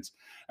Philippines,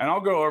 and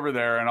I'll go over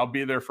there and I'll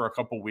be there for a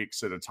couple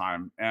weeks at a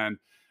time. And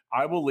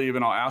I will leave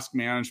and I'll ask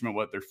management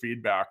what their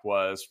feedback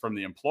was from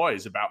the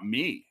employees about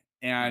me.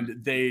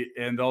 And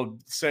they'll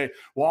say,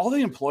 well, all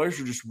the employees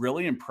are just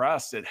really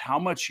impressed at how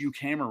much you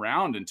came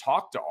around and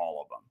talked to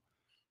all of them.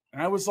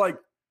 And I was like,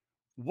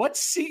 what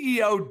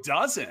CEO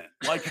doesn't?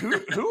 Like,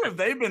 who have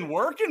they been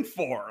working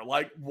for?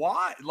 Like,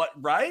 why? Like,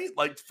 right?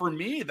 Like, for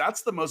me,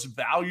 that's the most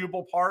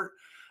valuable part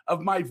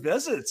of my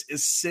visits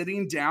is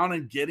sitting down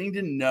and getting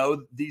to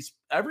know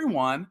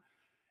everyone.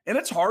 And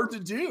it's hard to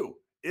do.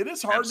 It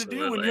is hard to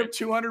do when you have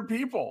 200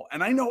 people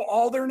and I know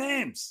all their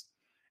names.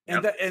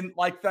 And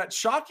that's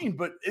shocking,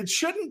 but it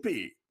shouldn't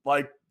be.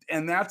 Like,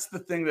 and that's the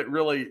thing that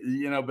really,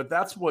 but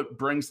that's what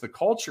brings the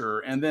culture.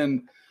 And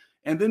then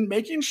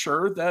making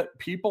sure that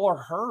people are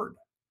heard.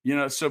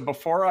 So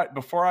before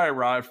I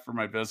arrived for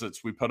my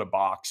visits, we put a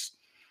box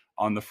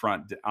on the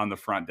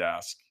front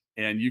desk,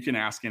 and you can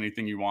ask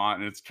anything you want.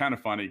 And it's kind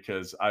of funny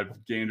because I've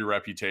gained a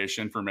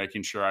reputation for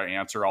making sure I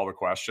answer all the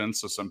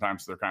questions. So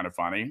sometimes they're kind of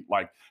funny.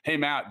 Like, hey,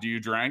 Matt, do you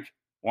drink?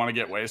 Want to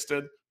get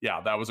wasted? Yeah,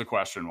 that was a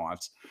question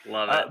once.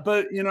 Love it.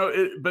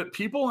 But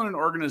people in an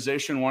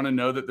organization want to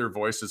know that their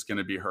voice is going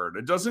to be heard.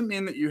 It doesn't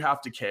mean that you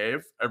have to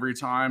cave every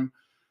time.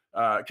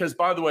 Because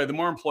by the way, the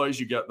more employees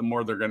you get, the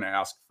more they're going to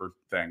ask for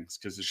things,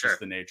 because it's just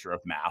the nature of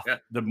math. Yeah,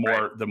 the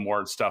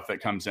more stuff that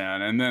comes in.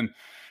 And then,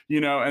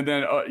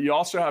 you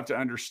also have to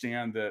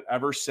understand that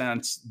ever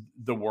since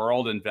the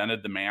world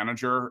invented the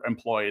manager,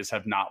 employees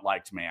have not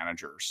liked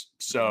managers.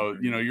 So,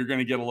 you're going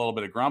to get a little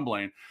bit of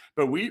grumbling,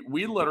 but we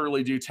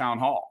literally do town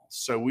hall.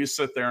 So we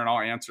sit there and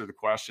I'll answer the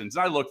questions.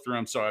 And I look through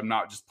them, so I'm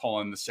not just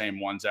pulling the same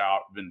ones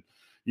out and,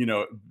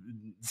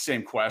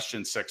 same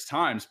question 6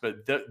 times,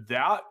 but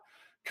that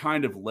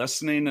kind of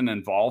listening and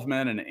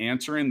involvement and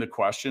answering the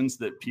questions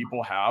that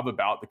people have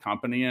about the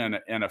company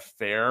in a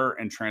fair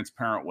and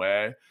transparent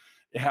way,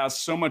 it has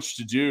so much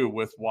to do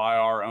with why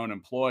our own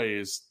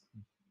employees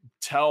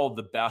tell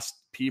the best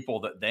people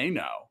that they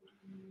know.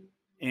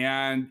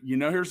 And,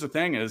 here's the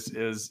thing is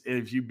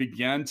if you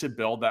begin to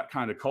build that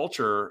kind of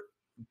culture,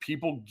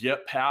 people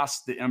get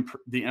past the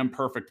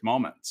imperfect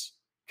moments,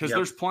 because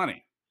there's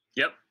plenty.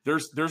 Yep.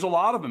 There's a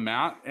lot of them,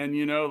 Matt. And,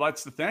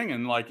 that's the thing.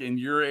 And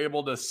you're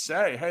able to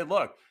say, hey,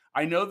 look,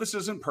 I know this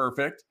isn't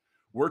perfect.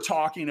 We're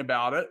talking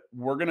about it.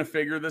 We're going to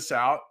figure this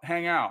out.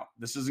 Hang out.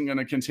 This isn't going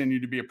to continue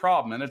to be a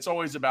problem. And it's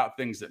always about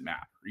things that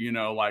matter,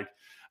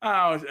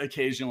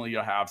 occasionally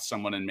you'll have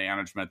someone in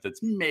management that's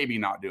maybe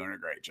not doing a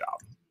great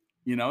job,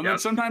 and then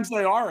sometimes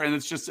they are. And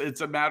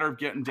it's a matter of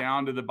getting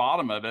down to the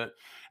bottom of it.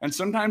 And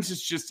sometimes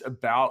it's just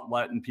about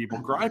letting people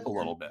gripe a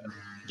little bit.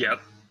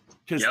 Yep.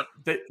 Because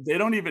they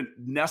don't even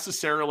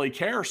necessarily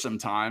care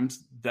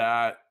sometimes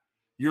that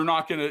you're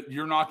not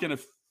gonna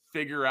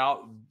figure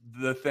out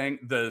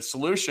the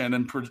solution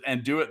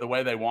and do it the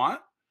way they want,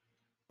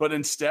 but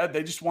instead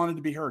they just wanted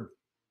to be heard.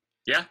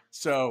 Yeah.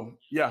 So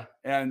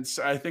and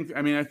so I think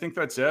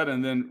that's it.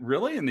 And then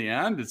really in the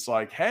end, it's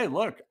like, hey,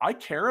 look, I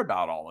care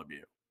about all of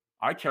you.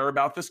 I care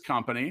about this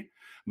company.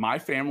 My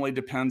family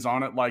depends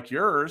on it like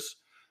yours.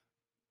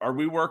 Are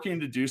we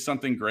working to do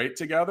something great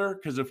together?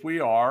 Because if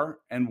we are,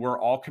 and we're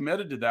all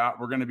committed to that,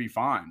 we're going to be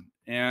fine.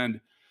 And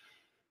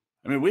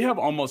we have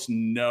almost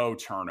no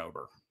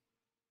turnover.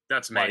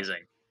 That's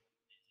amazing.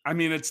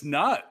 It's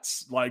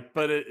nuts.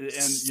 How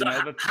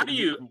do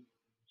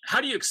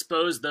you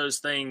expose those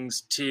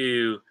things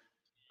to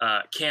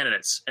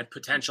candidates and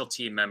potential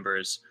team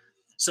members?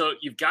 So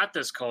you've got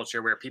this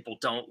culture where people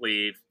don't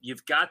leave.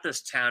 You've got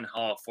this town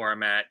hall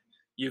format.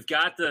 You've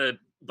got the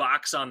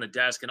box on the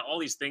desk and all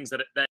these things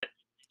that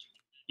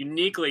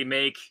uniquely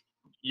make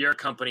your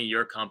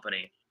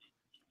company.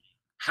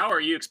 How are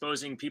you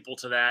exposing people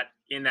to that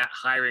in that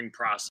hiring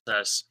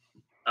process?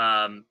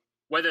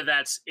 Whether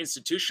that's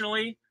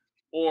institutionally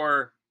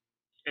or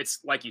it's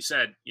like you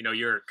said,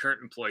 your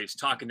current employees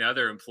talking to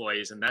other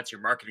employees, and that's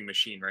your marketing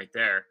machine right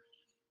there.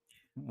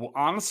 Well,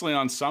 honestly,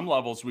 on some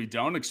levels, we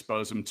don't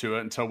expose them to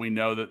it until we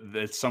know that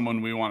it's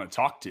someone we want to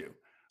talk to.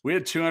 We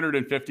had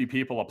 250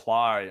 people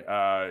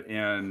apply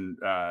in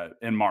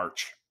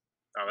March.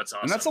 Oh, that's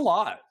awesome. And that's a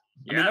lot.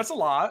 Yeah. That's a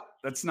lot.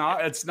 It's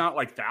not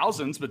like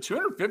thousands, but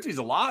 250 is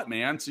a lot,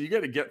 man. So you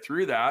got to get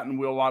through that. And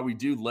while we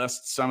do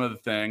list some of the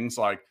things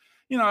like,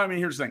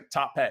 here's the thing: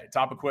 top pay,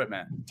 top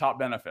equipment, top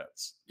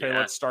benefits. Okay,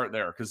 let's start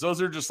there, because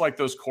those are just like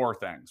those core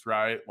things,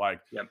 right?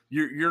 Like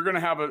you're going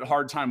to have a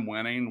hard time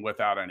winning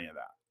without any of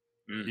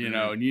that,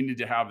 mm-hmm. And you need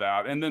to have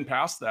that. And then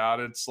past that,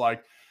 it's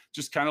like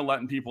just kind of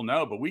letting people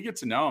know, but we get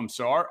to know them.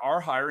 So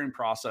our hiring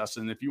process,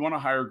 and if you want to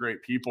hire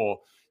great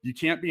people, you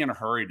can't be in a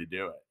hurry to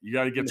do it. You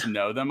got to get to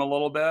know them a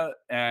little bit.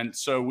 And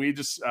so we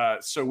just,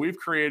 we've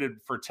created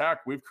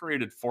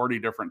 40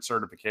 different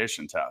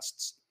certification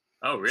tests.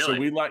 Oh, really? So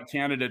we let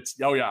candidates,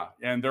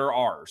 and they're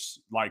ours.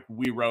 Like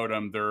we wrote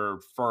them, they're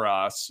for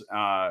us. And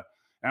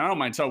I don't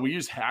mind telling, we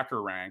use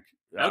HackerRank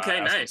as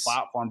nice. a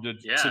platform to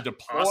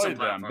deploy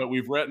them, but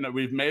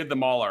we've made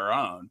them all our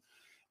own.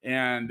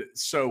 And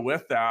so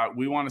with that,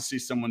 we want to see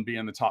someone be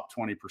in the top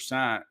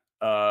 20%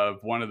 of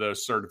one of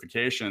those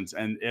certifications.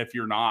 And if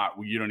you're not,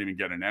 you don't even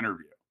get an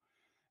interview.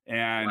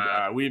 And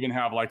we even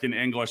have like an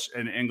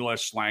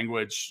English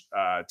language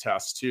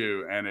test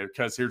too. And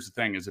because here's the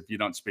thing is, if you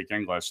don't speak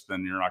English,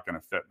 then you're not going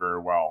to fit very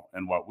well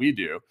in what we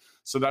do.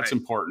 So that's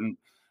important.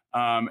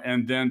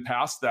 And then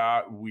past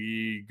that,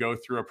 we go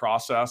through a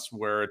process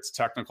where it's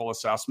technical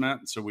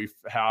assessment. So we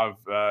have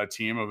a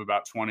team of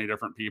about 20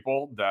 different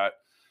people that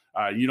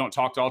you don't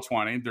talk to all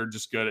 20. They're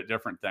just good at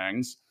different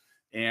things.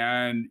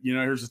 And,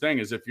 here's the thing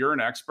is, if you're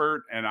an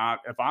expert and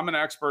if I'm an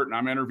expert and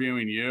I'm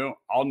interviewing you,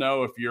 I'll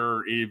know if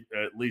you're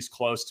at least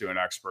close to an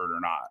expert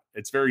or not.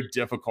 It's very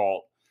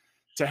difficult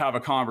to have a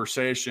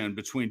conversation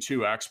between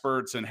two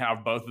experts and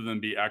have both of them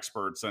be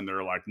experts. And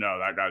they're like, no,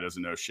 that guy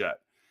doesn't know shit.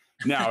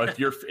 Now, if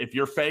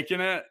you're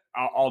faking it,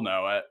 I'll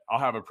know it. I'll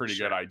have a pretty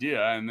good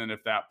idea. And then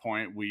at that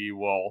point, we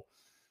will,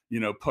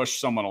 push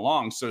someone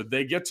along. So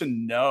they get to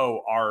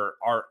know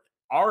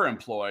our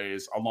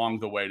employees along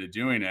the way to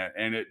doing it.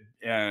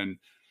 And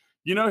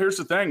here's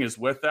the thing is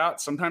with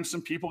that, sometimes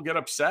some people get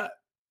upset.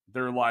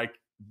 They're like,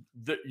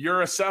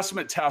 your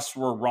assessment tests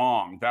were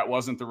wrong. That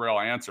wasn't the real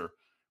answer.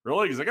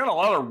 Really? Because I got a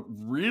lot of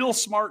real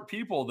smart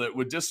people that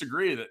would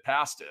disagree that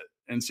passed it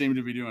and seem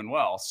to be doing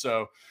well.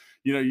 So,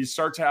 you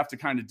start to have to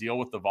kind of deal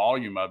with the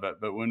volume of it.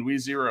 But when we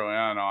zero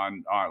in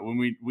on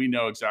when we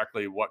know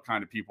exactly what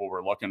kind of people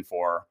we're looking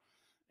for,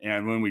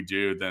 and when we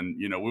do, then,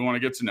 we want to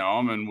get to know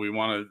them. And we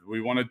want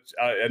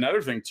to,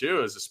 another thing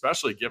too, is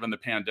especially given the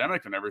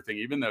pandemic and everything,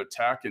 even though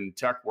tech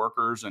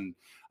workers and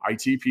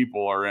IT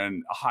people are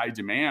in high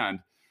demand,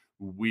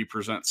 we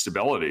present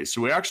stability.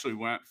 So we actually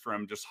went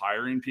from just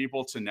hiring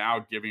people to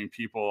now giving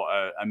people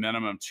a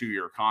minimum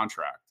 2-year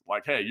contract.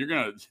 Like, hey, you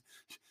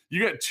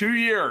get 2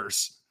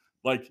 years.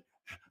 Like,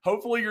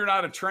 hopefully you're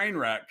not a train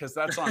wreck, because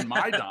that's on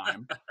my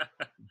dime.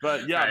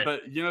 But yeah, right.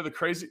 But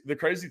the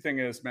crazy thing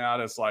is, Matt,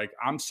 is like,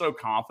 I'm so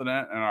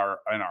confident in our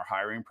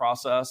hiring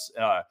process.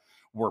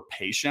 We're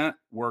patient.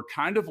 We're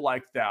kind of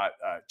like that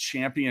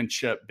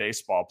championship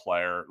baseball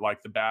player,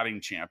 like the batting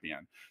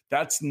champion.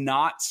 That's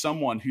not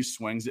someone who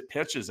swings at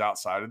pitches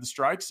outside of the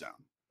strike zone.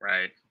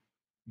 Right.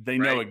 They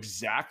know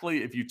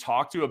exactly, if you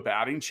talk to a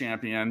batting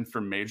champion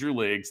from major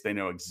leagues, they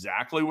know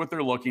exactly what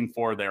they're looking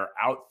for. They're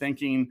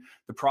outthinking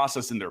the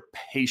process, and they're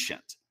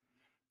patient.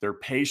 They're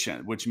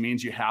patient, which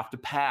means you have to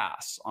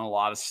pass on a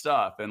lot of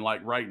stuff. And like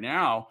right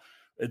now,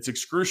 it's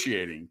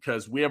excruciating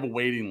because we have a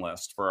waiting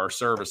list for our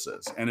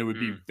services, and it would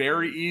be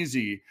very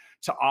easy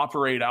to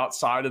operate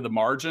outside of the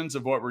margins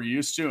of what we're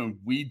used to. And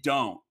we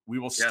don't. We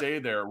will stay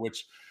there,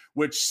 which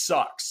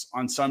sucks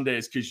on some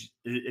days, because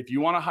if you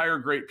want to hire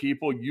great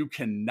people, you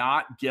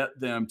cannot get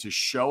them to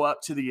show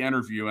up to the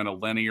interview in a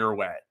linear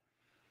way.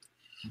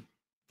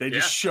 They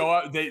just show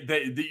up.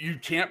 They you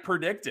can't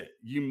predict it.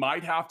 You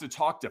might have to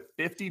talk to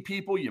 50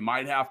 people. You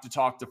might have to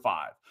talk to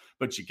 5,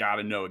 but you got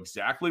to know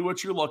exactly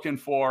what you're looking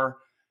for.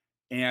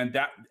 And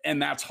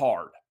that's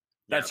hard.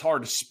 That's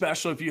hard,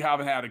 especially if you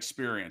haven't had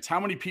experience. How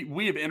many people?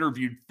 We have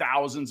interviewed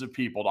thousands of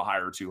people to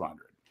hire 200.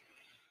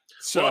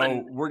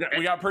 So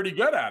we got pretty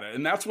good at it.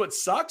 And that's what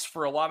sucks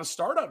for a lot of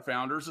startup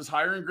founders, is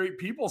hiring great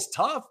people is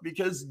tough,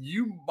 because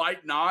you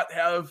might not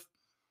have.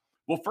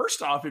 Well,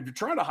 first off, if you're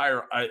trying to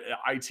hire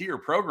IT or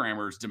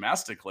programmers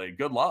domestically,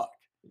 good luck.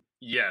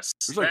 Yes.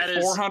 There's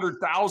like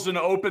 400,000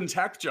 open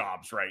tech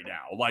jobs right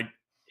now. Like,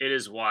 it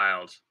is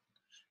wild.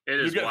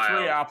 You get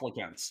 3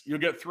 applicants. You'll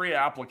get 3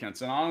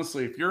 applicants. And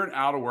honestly, if you're an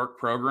out-of-work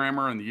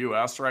programmer in the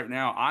U.S. right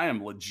now, I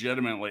am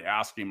legitimately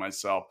asking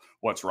myself,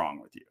 what's wrong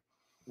with you?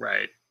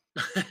 Right.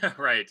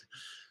 Right.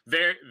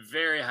 Very,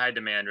 very high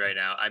demand right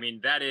now. I mean,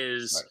 that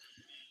is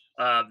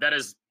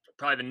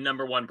probably the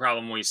number one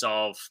problem we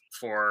solve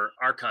for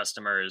our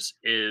customers,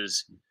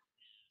 is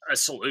a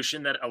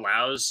solution that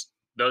allows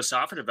those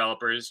software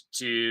developers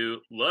to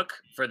look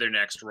for their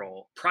next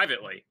role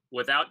privately,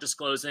 without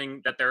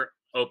disclosing that they're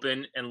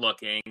open and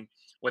looking,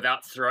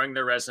 without throwing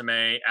their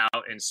resume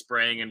out and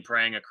spraying and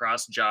praying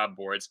across job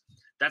boards.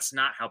 That's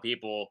not how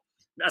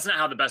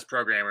the best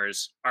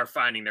programmers are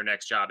finding their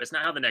next job. It's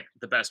not how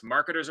the best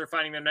marketers are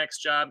finding their next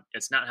job.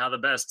 It's not how the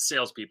best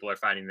salespeople are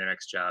finding their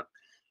next job.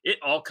 It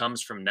all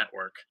comes from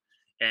network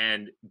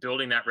and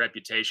building that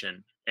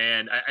reputation.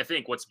 And I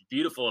think what's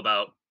beautiful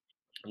about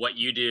what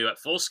you do at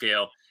Full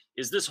Scale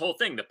is this whole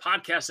thing, the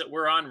podcast that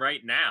we're on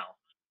right now,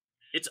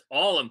 it's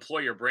all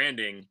employer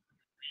branding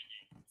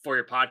for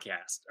your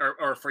podcast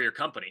or for your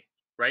company,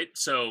 right?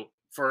 So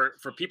for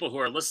people who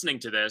are listening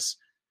to this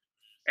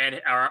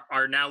and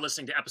are now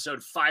listening to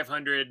episode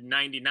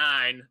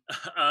 599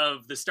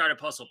 of the Startup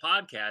Hustle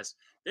podcast,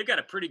 they've got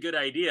a pretty good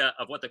idea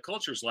of what the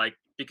culture's like,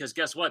 because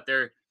guess what?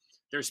 They're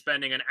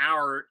spending an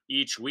hour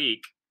each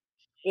week,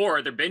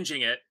 or they're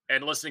binging it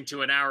and listening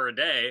to an hour a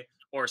day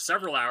or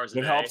several hours a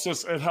day.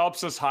 It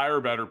helps us hire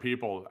better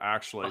people,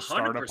 actually. 100%.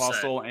 Startup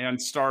Hustle and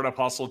Startup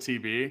Hustle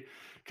TV.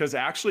 Because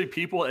actually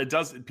people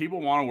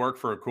want to work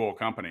for a cool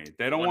company.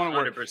 They don't 100%.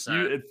 Want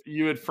to work.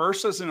 You at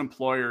first, as an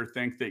employer,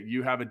 think that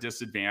you have a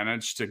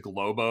disadvantage to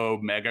Globo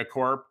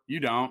Megacorp. You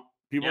don't.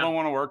 People don't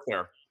want to work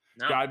there.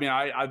 No. I mean,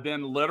 I've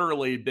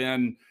literally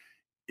been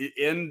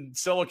in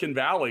Silicon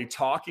Valley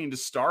talking to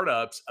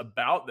startups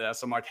about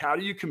this. I'm like, how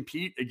do you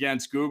compete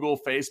against Google,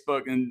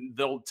 Facebook? And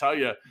they'll tell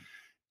you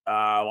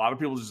a lot of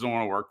people just don't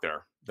want to work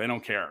there. They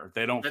don't care.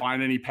 They don't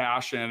find any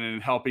passion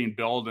in helping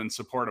build and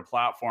support a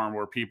platform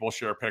where people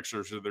share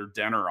pictures of their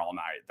dinner all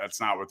night.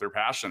 That's not what they're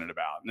passionate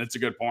about. And it's a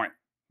good point.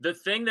 The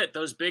thing that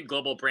those big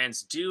global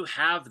brands do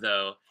have,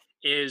 though,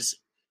 is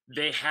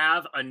they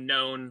have a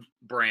known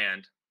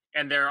brand.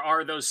 And there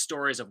are those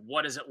stories of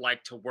what is it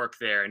like to work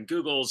there. And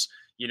Google's,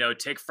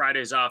 take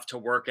Fridays off to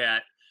work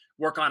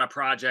on a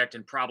project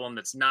and problem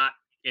that's not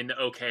in the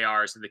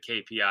OKRs or the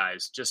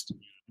KPIs. Just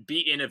be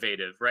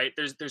innovative, right?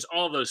 There's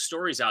all those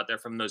stories out there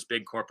from those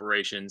big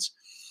corporations.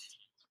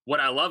 What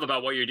I love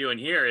about what you're doing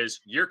here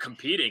is you're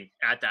competing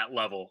at that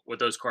level with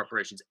those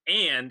corporations,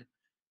 and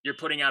you're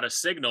putting out a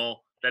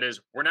signal that is,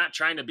 we're not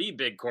trying to be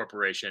big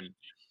corporation.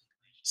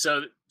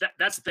 So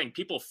that's the thing.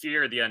 People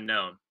fear the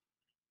unknown,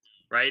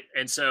 right?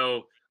 And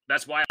so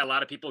That's why a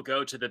lot of people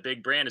go to the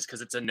big brand, is because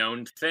it's a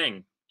known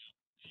thing.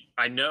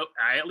 I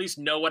at least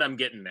know what I'm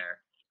getting there.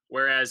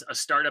 Whereas a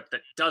startup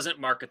that doesn't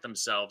market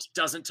themselves,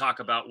 doesn't talk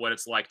about what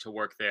it's like to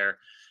work there,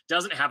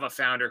 doesn't have a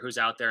founder who's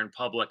out there in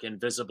public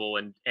and visible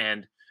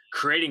and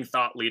creating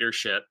thought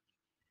leadership,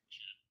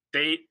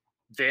 they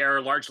are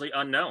largely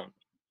unknown.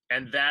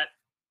 And that,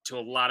 to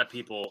a lot of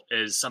people,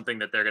 is something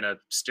that they're going to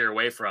steer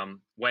away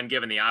from when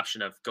given the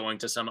option of going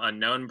to some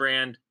unknown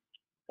brand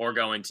or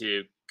going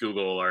to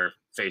Google or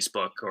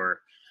Facebook or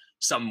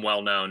some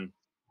well-known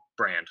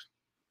brand.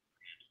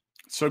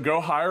 So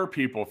go hire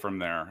people from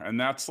there. And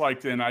that's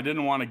like, and I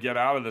didn't want to get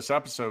out of this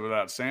episode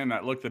without saying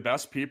that, look, the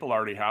best people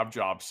already have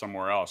jobs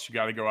somewhere else. You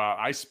got to go out.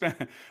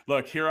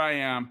 Look, here I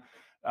am,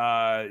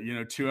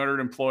 200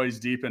 employees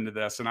deep into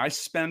this, and I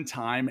spend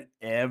time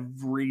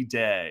every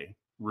day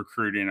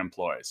recruiting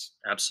employees.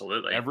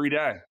 Absolutely. Every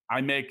day. I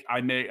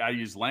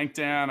use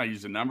LinkedIn. I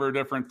use a number of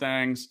different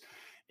things,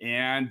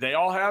 and they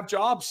all have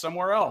jobs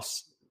somewhere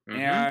else.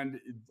 Mm-hmm.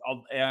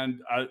 And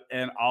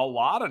a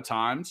lot of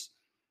times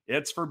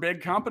it's for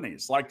big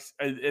companies. Like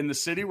in the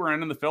city we're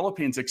in the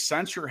Philippines,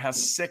 Accenture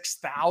has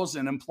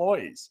 6,000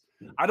 employees.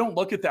 I don't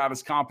look at that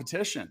as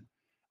competition.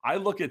 I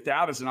look at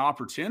that as an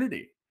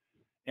opportunity.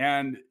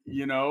 And,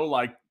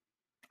 like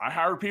I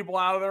hire people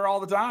out of there all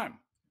the time.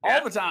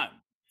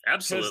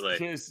 Absolutely.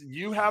 Because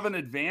you have an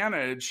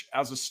advantage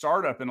as a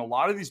startup. And a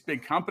lot of these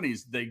big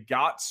companies, they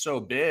got so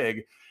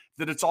big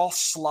that it's all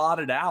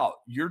slotted out.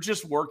 You're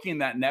just working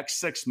that next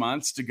 6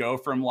 months to go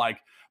from like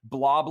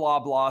blah, blah,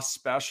 blah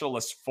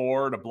specialist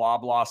 4 to blah,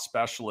 blah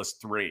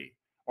specialist 3,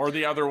 or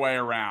the other way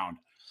around,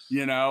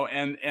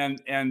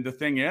 and the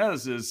thing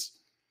is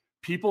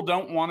people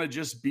don't want to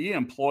just be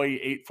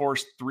employee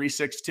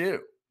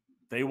 84362.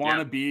 They want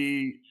to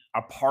be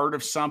a part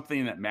of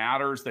something that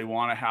matters. They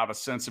want to have a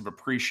sense of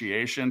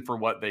appreciation for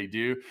what they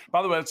do.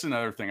 By the way, that's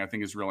another thing I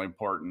think is really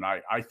important.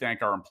 I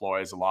thank our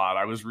employees a lot.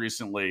 I was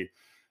recently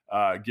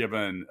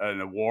given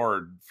an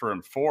award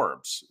from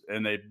Forbes,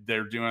 and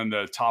they're doing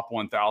the top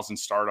 1,000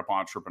 startup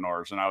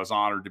entrepreneurs, and I was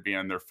honored to be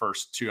in their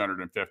first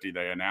 250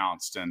 they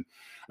announced. And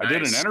nice. I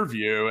did an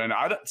interview, and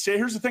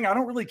here's the thing: I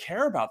don't really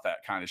care about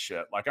that kind of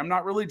shit. Like, I'm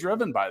not really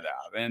driven by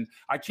that, and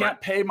I can't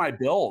pay my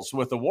bills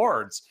with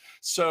awards.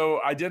 So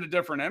I did a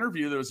different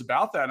interview that was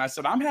about that, and I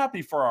said, I'm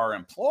happy for our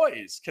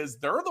employees because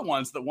they're the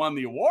ones that won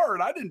the award.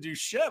 I didn't do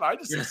shit. I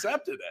just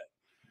accepted it.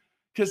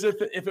 Because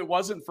if it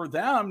wasn't for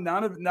them,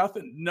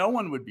 no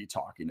one would be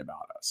talking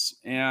about us.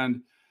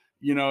 And,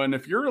 and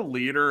if you're a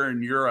leader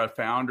and you're a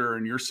founder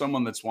and you're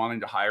someone that's wanting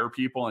to hire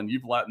people and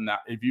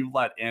if you've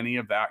let any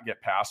of that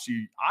get past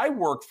you, I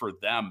work for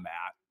them, Matt.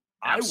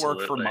 Absolutely. I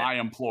work for my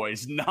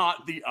employees,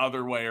 not the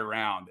other way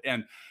around.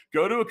 And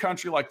go to a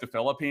country like the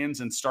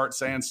Philippines and start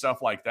saying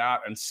stuff like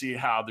that and see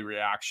how the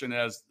reaction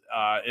is.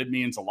 It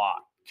means a lot,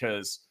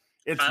 because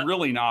it's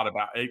really not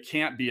it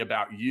can't be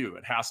about you.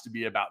 It has to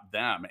be about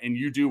them. And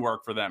you do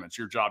work for them. It's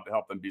your job to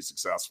help them be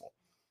successful.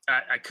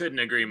 I couldn't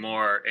agree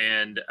more.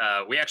 And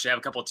we actually have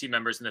a couple of team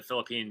members in the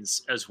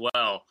Philippines as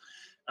well.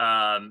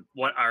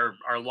 What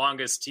our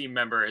longest team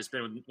member has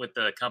been with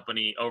the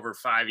company over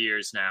 5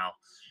 years now.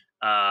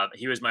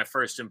 He was my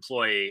first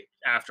employee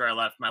after I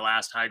left my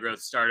last high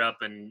growth startup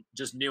and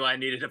just knew I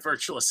needed a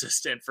virtual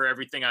assistant for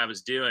everything I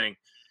was doing.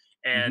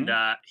 And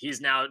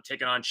he's now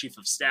taken on chief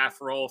of staff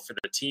role for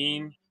the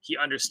team. He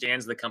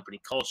understands the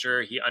company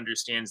culture. He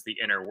understands the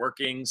inner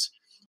workings.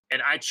 And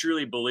I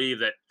truly believe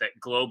that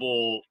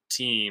global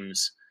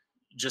teams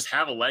just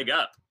have a leg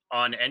up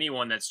on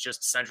anyone that's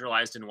just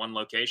centralized in one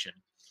location.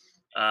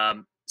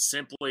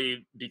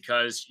 Simply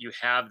because you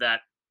have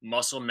that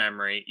muscle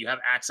memory, you have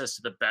access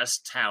to the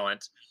best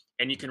talent,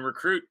 and you can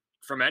recruit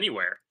from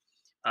anywhere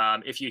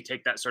if you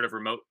take that sort of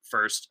remote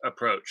first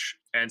approach.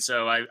 And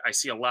so I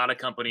see a lot of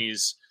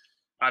companies,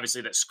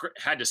 obviously, that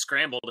had to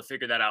scramble to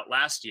figure that out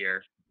last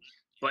year.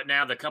 But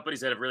now the companies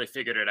that have really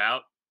figured it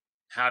out,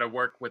 how to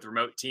work with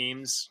remote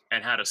teams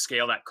and how to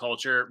scale that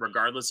culture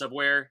regardless of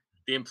where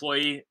the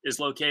employee is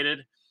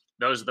located,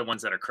 those are the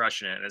ones that are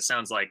crushing it. And it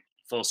sounds like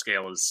Full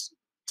Scale is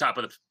top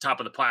of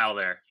the pile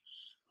there.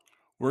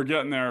 We're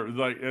getting there.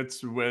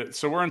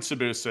 So we're in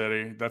Cebu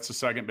City. That's the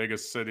second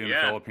biggest city in the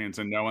Philippines,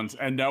 and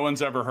no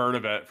one's ever heard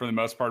of it for the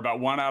most part. About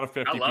 1 out of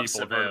 50 people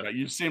have heard of it.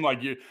 You seem like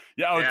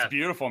it's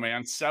beautiful,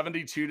 man.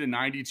 72 to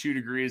 92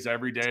 degrees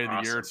every day of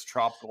the year. It's a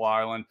tropical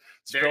island.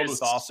 It's filled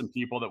with awesome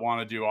people that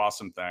want to do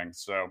awesome things.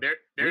 So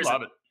we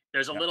love it.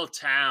 There's a little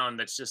town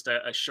that's just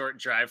a short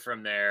drive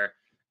from there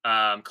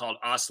called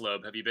Oslo.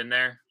 Have you been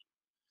there?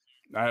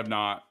 I have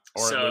not.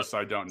 Or at least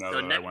I don't know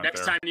that I went there.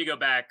 Next time you go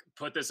back,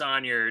 put this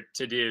on your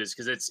to-dos,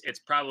 because it's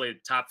probably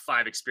top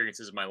 5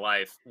 experiences of my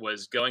life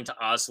was going to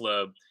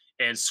Oslo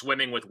and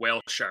swimming with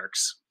whale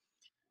sharks.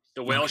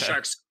 The whale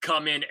sharks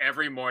come in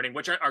every morning,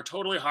 which are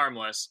totally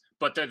harmless,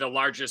 but they're the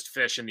largest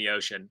fish in the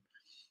ocean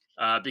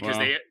because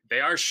they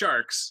are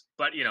sharks,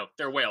 but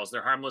they're whales.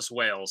 They're harmless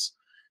whales.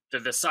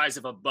 They're the size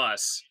of a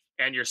bus,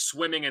 and you're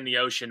swimming in the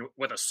ocean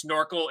with a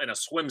snorkel and a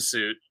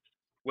swimsuit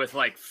with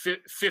like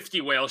 50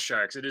 whale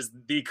sharks. It is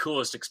the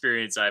coolest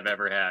experience I've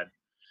ever had.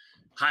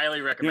 Highly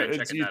recommend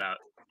checking that out.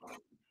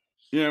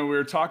 You know, we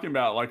were talking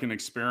about like an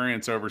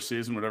experience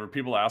overseas and whatever.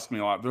 People ask me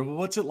a lot,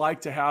 what's it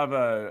like to have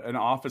an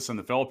office in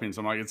the Philippines?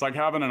 I'm like, it's like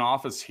having an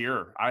office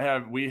here.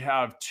 We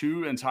have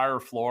 2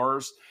 entire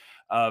floors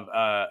of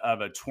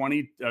about a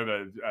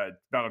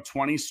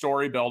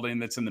 20-story building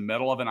that's in the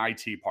middle of an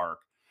IT park.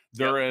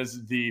 Yep. There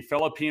is the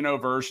Filipino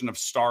version of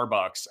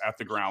Starbucks at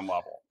the ground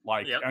level.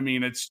 Like, Yep. I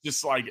mean, it's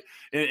just like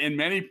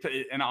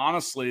and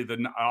honestly,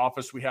 the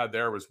office we had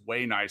there was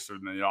way nicer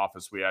than the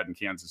office we had in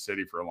Kansas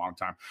City for a long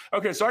time.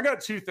 Okay, so I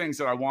got 2 things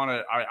that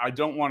I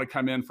don't want to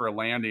come in for a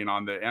landing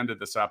on the end of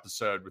this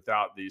episode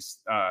without these,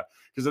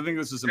 because I think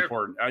this is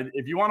important.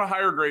 If you want to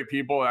hire great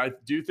people, I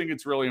do think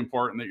it's really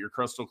important that you're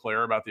crystal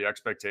clear about the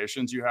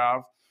expectations you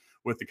have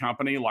with the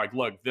company. Like,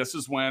 look, this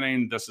is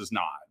winning, this is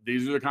not.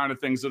 These are the kind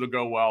of things that'll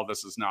go well,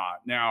 this is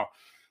not. Now,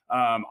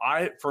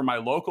 for my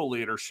local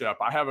leadership,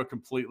 I have a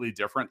completely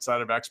different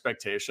set of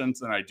expectations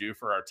than I do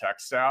for our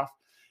tech staff.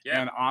 Yeah.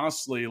 And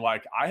honestly,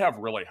 like, I have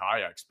really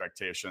high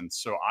expectations.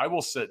 So I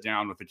will sit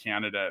down with the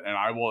candidate and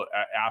I will,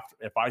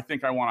 if I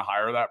think I want to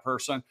hire that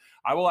person,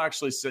 I will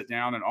actually sit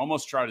down and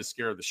almost try to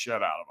scare the shit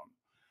out of them.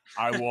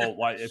 I will,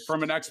 like,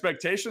 from an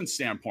expectation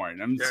standpoint,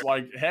 I'm just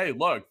like, hey,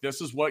 look, this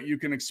is what you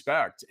can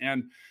expect.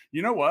 And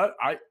you know what?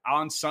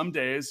 On some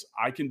days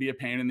I can be a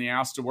pain in the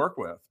ass to work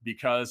with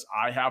because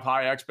I have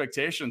high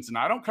expectations and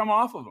I don't come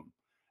off of them,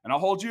 and I'll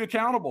hold you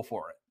accountable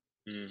for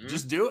it. Mm-hmm.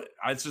 Just do it.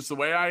 It's just the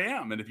way I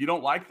am. And if you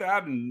don't like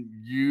that and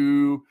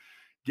you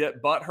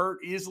get butthurt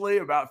easily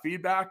about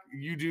feedback,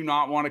 you do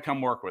not want to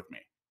come work with me.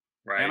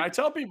 Right. And I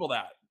tell people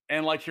that.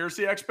 And like, here's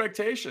the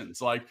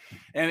expectations. Like,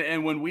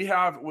 and when we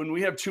have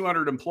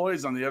 200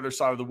 employees on the other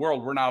side of the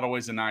world, we're not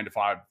always a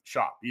 9-to-5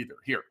 shop either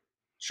here.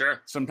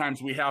 Sure.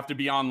 Sometimes we have to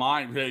be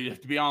online. You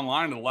have to be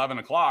online at 11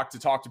 o'clock to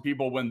talk to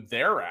people when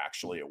they're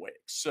actually awake.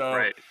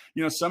 So,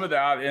 you know, some of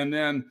that. And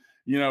then,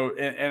 you know,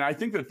 and I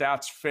think that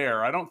that's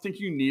fair. I don't think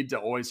you need to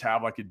always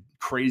have like a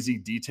crazy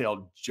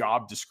detailed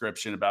job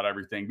description about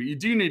everything, but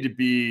you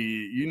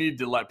need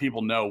to let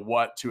people know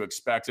what to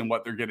expect and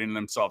what they're getting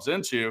themselves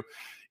into.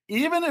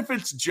 Even if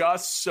it's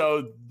just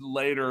so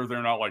later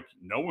they're not like,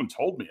 no one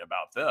told me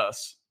about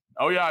this.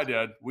 Oh yeah, I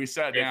did. We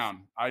sat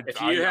down.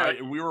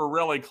 We were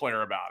really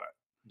clear about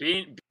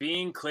it.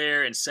 Being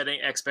clear and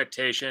setting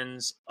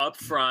expectations up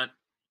front,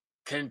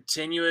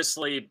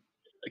 continuously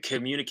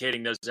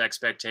communicating those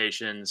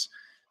expectations,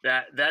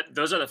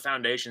 those are the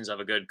foundations of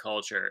a good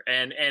culture.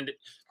 And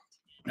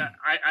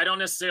I don't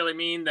necessarily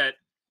mean that,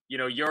 you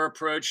know, your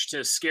approach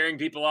to scaring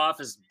people off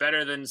is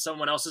better than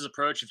someone else's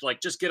approach. It's like,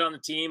 just get on the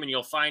team and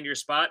you'll find your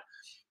spot.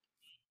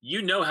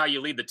 You know how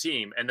you lead the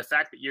team. And the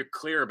fact that you're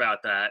clear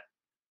about that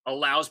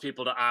allows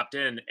people to opt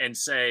in and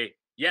say,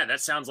 yeah,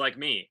 that sounds like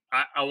me.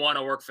 I want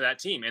to work for that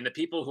team. And the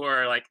people who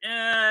are like,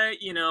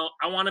 you know,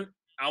 I want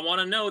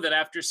to know that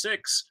after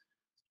 6,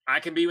 I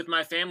can be with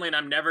my family and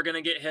I'm never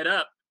going to get hit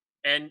up.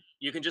 And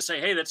you can just say,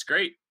 hey, that's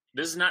great.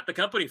 This is not the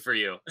company for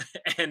you.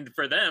 And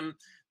for them,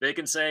 they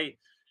can say,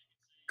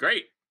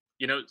 great.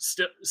 You know,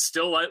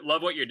 still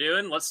love what you're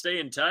doing. Let's stay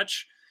in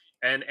touch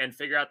and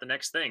figure out the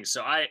next thing.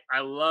 So I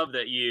love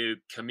that you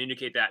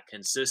communicate that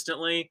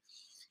consistently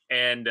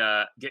and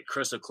get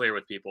crystal clear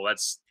with people.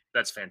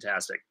 That's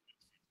fantastic.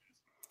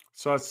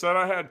 So I said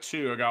I had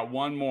 2. I got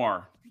 1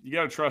 more. You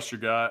got to trust your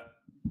gut.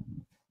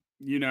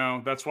 You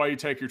know, that's why you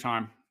take your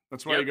time.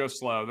 That's why you go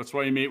slow. That's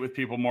why you meet with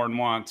people more than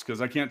once. Because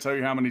I can't tell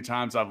you how many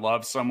times I've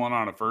loved someone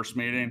on a first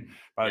meeting.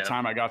 By the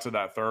time I got to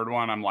that 3rd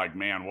one, I'm like,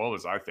 man, what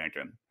was I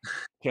thinking?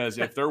 Because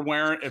if they're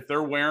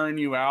wearing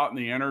you out in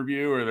the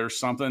interview, or there's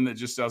something that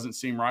just doesn't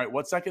seem right,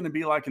 what's that going to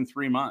be like in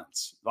 3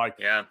 months? Like,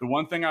 the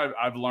one thing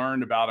I've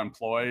learned about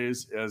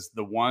employees is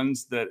the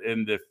ones that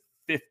in the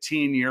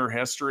 15-year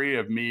history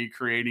of me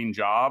creating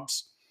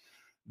jobs,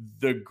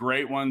 the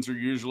great ones are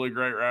usually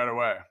great right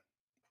away.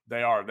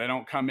 They are. They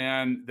don't come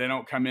in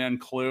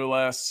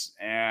clueless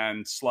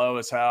and slow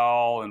as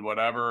hell and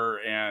whatever.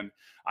 And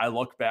I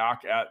look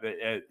back at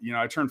you know,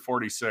 I turned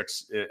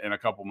 46 in a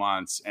couple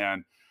months,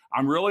 and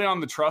I'm really on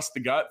the trust the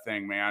gut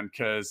thing, man,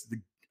 because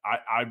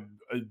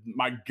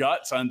my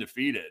gut's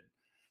undefeated.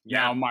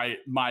 Yeah. Now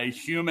my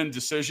human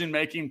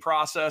decision-making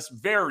process,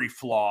 very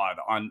flawed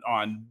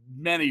on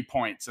many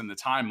points in the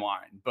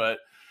timeline, but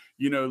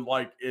you know,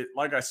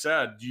 like I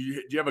said, do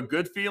you have a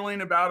good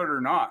feeling about it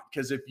or not?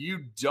 Because if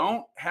you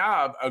don't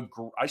have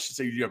I should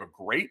say you have a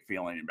great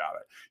feeling about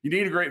it. You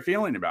need a great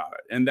feeling about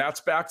it. And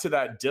that's back to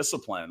that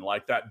discipline,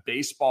 like that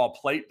baseball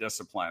plate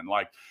discipline.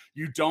 Like,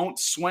 you don't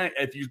swing.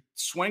 If you're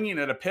swinging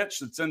at a pitch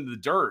that's in the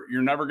dirt,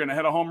 you're never going to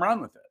hit a home run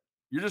with it.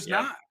 You're just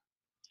not.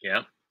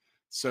 Yeah.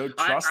 So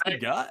trust the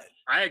gut.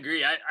 I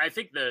agree. I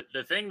think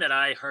the thing that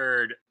I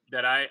heard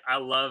that I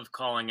love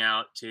calling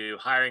out to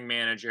hiring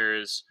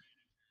managers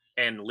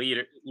and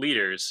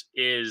leaders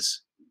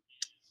is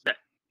that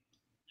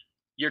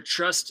your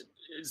trust,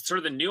 sort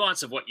of the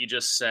nuance of what you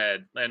just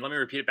said. And let me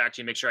repeat it back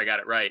to you, make sure I got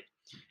it right.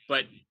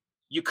 But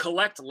you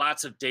collect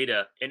lots of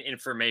data and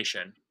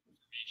information,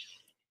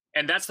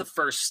 and that's the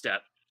first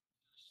step.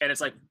 And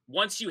it's like,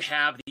 once you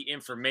have the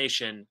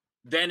information,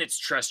 then it's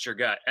trust your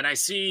gut. And I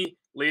see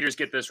leaders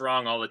get this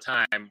wrong all the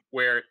time,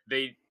 where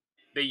they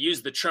they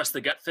use the trust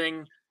the gut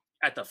thing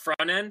at the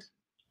front end,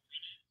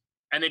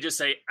 and they just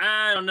say,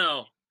 I don't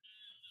know,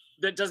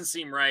 that doesn't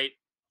seem right,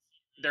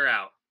 they're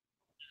out.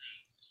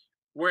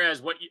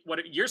 Whereas what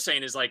you're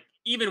saying is like,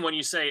 even when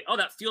you say, oh,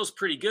 that feels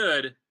pretty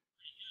good,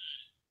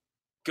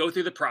 go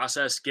through the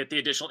process, get the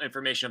additional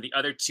information of the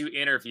other 2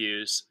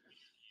 interviews,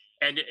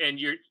 and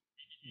you're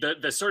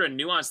the sort of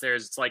nuance there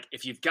is, it's like,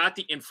 if you've got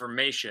the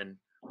information,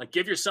 like,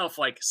 give yourself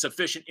like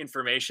sufficient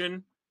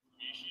information,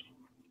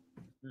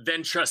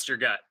 then trust your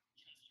gut.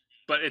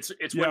 But it's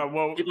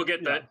when people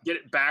get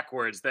it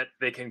backwards that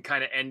they can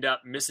kind of end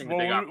up missing the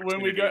big opportunities.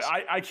 When we go,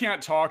 I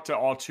can't talk to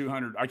all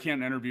 200. I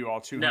can't interview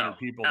all 200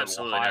 people that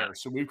we'll hire. Not.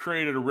 So we've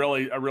created a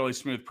really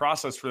smooth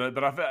process for that.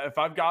 But if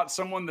I've got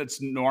someone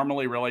that's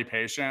normally really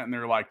patient and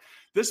they're like,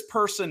 this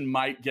person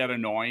might get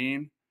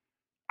annoying,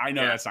 I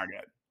know that's not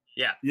good.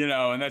 Yeah.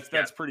 And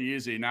that's pretty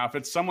easy. Now, if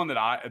it's someone that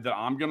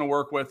I'm going to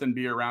work with and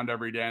be around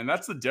every day, and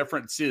that's the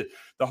difference. See,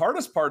 the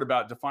hardest part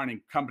about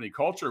defining company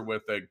culture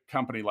with a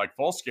company like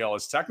Fullscale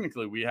is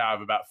technically we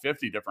have about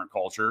 50 different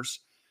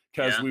cultures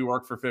because we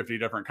work for 50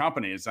 different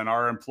companies, and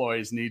our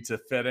employees need to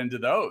fit into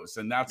those.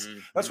 And that's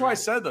why I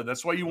said that.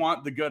 That's why you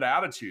want the good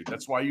attitude.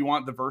 That's why you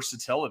want the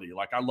versatility.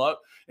 Like,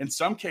 in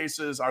some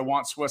cases, I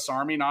want Swiss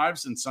Army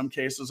knives. In some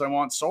cases, I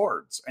want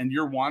swords. And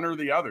you're one or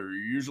the other. You're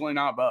usually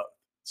not both.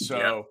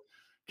 So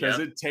because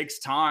it takes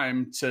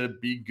time to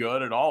be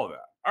good at all of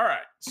that. All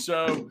right.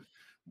 So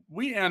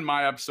we end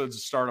my episodes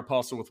of Startup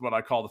Hustle with what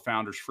I call the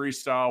Founders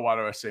Freestyle. Why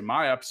do I say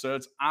my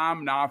episodes?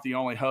 I'm not the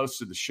only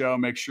host of the show.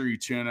 Make sure you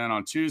tune in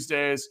on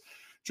Tuesdays.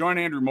 Join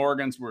Andrew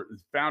Morgans,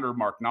 founder of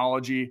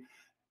Marknology,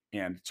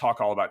 and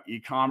talk all about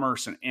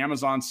e-commerce and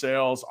Amazon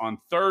sales. On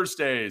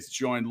Thursdays,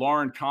 join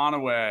Lauren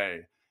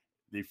Conaway,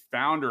 the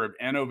founder of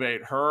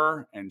Innovate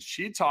Her, and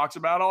she talks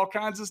about all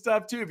kinds of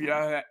stuff too.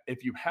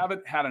 If you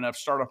haven't had enough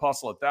Startup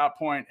Hustle at that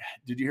point,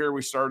 did you hear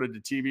we started a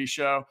TV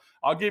show?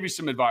 I'll give you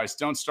some advice.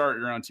 Don't start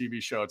your own TV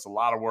show. It's a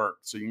lot of work.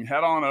 So you can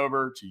head on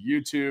over to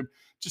YouTube.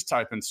 Just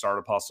type in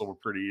Startup Hustle. We're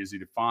pretty easy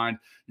to find.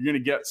 You're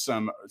going to get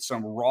some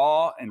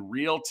raw and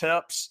real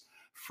tips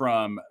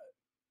from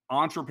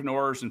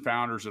entrepreneurs and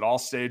founders at all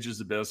stages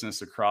of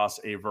business across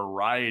a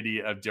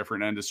variety of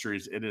different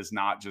industries. It is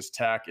not just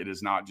tech. It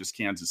is not just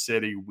Kansas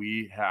City.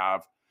 We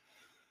have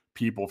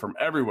people from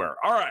everywhere.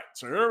 All right.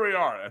 So here we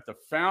are at the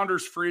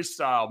Founders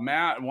Freestyle.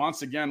 Matt,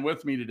 once again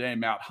with me today,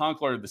 Matt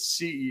Hunkler, the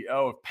CEO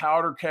of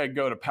PowderKeg.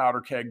 Go to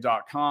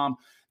powderkeg.com.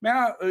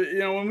 Matt,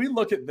 when we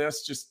look at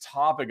this just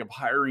topic of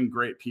hiring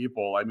great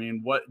people, I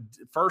mean,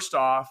 first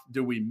off,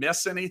 do we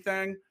miss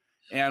anything?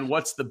 And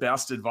what's the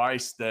best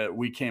advice that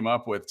we came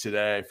up with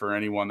today for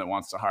anyone that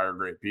wants to hire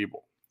great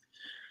people?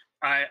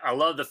 I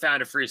love the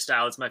Founder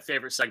Freestyle. It's my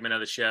favorite segment of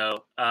the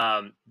show.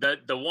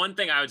 The one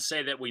thing I would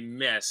say that we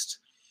missed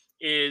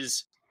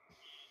is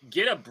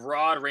get a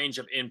broad range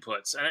of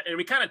inputs. And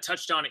we kind of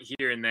touched on it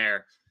here and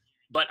there.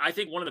 But I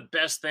think one of the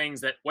best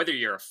things that, whether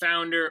you're a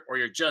founder or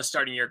you're just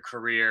starting your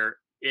career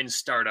in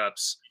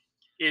startups,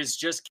 is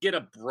just get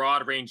a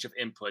broad range of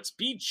inputs.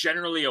 Be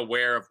generally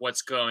aware of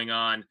what's going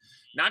on,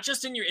 not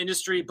just in your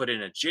industry, but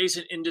in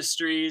adjacent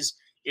industries,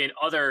 in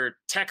other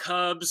tech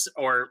hubs,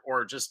 or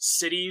just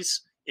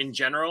cities in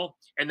general.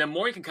 And the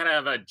more you can kind of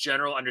have a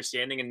general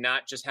understanding and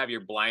not just have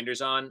your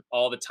blinders on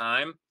all the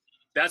time,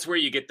 that's where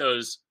you get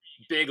those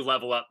big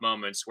level up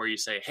moments where you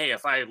say, hey,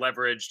 if I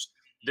leveraged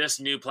this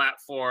new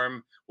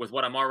platform with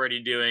what I'm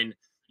already doing,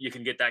 you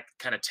can get that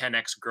kind of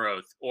 10x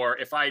growth. Or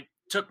if I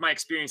took my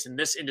experience in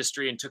this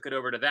industry and took it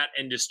over to that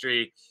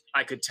industry,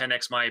 I could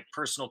 10x my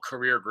personal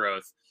career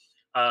growth.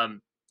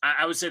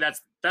 I would say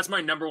that's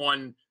my number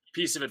one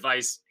piece of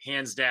advice,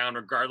 hands down,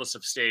 regardless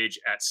of stage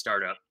at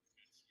startup.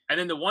 And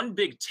then the one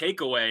big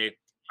takeaway,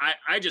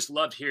 I just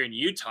loved hearing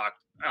you talk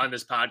on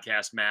this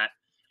podcast, Matt,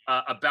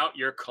 about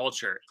your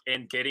culture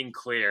and getting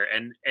clear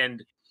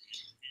and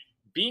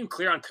being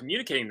clear on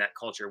communicating that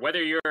culture,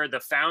 whether you're the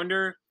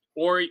founder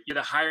or you're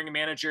the hiring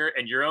manager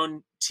and your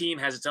own team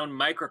has its own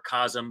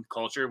microcosm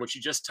culture, which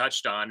you just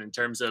touched on in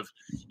terms of,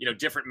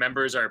 different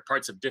members are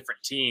parts of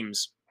different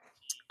teams.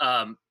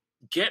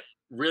 Get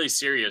really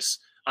serious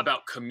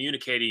about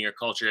communicating your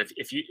culture.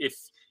 If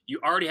you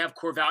already have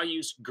core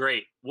values,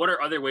 great. What are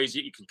other ways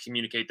that you can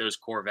communicate those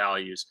core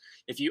values?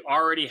 If you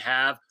already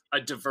have a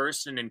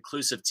diverse and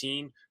inclusive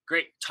team,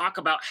 great. Talk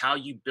about how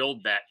you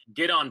build that.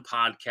 Get on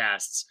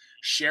podcasts,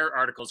 share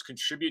articles,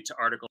 contribute to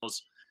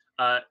articles,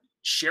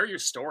 share your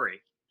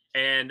story.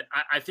 And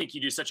I think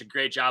you do such a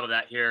great job of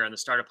that here on the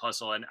Startup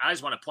Hustle. And I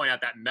just want to point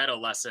out that meta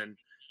lesson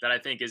that I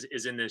think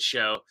is in this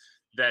show,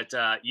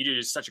 that you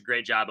do such a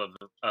great job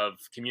of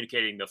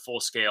communicating the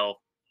Fullscale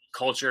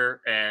culture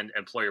and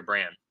employer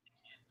brand.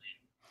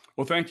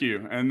 Well, thank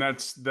you, and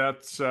that's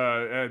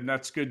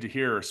good to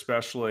hear,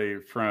 especially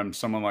from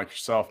someone like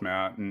yourself,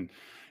 Matt. And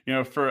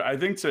I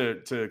think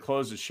to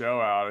close the show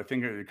out, I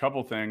think a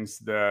couple things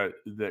that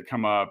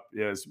come up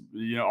is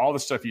all the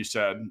stuff you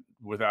said,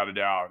 without a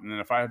doubt. And then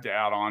if I have to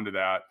add on to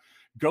that,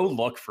 go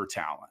look for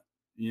talent.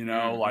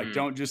 Like,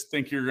 don't just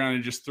think you're going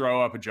to just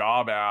throw up a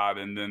job ad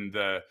and then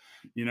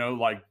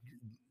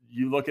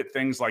you look at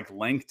things like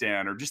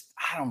LinkedIn or just,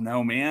 I don't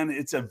know, man,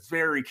 it's a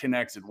very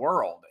connected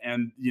world.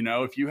 And,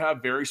 if you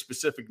have very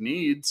specific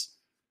needs,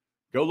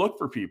 go look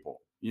for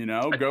people,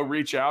 go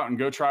reach out and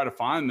go try to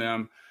find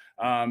them.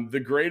 The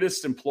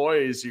greatest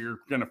employees you're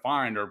going to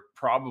find are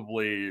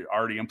probably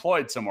already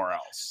employed somewhere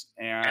else.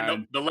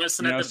 And the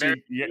lesson at the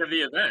very end of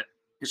the event,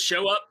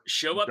 show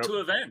up to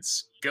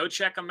events, go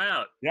check them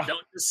out. Yeah.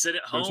 Don't just sit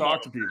at home. Go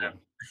talk to people.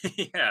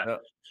 Yeah.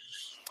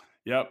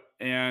 Yep.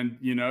 And,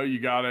 you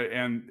gotta,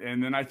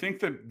 and then I think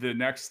that the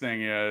next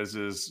thing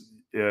is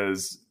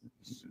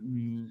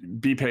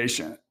be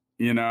patient,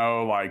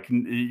 like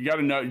you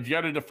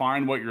got to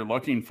define what you're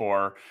looking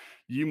for.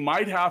 You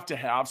might have to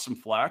have some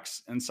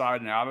flex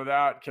inside and out of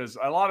that, because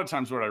a lot of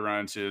times what I run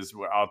into is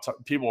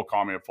people will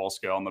call me at Full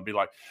Scale and they'll be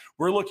like,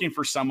 we're looking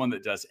for someone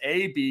that does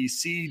A, B,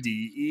 C,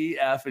 D, E,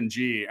 F, and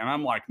G. And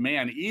I'm like,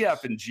 man, E,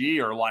 F, and G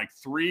are like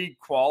 3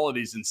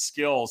 qualities and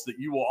skills that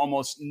you will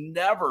almost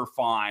never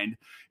find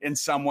in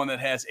someone that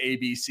has A,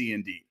 B, C,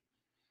 and D.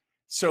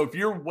 So if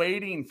you're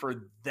waiting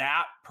for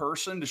that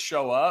person to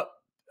show up,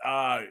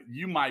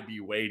 you might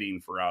be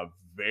waiting for a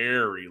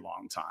very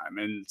long time.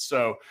 And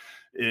so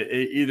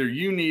either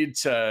you need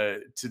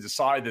to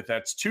decide that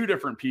that's 2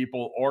 different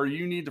people, or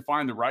you need to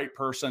find the right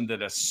person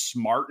that is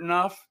smart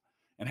enough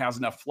and has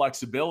enough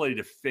flexibility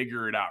to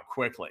figure it out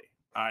quickly.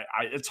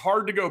 It's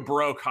hard to go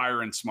broke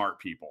hiring smart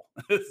people.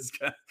 That's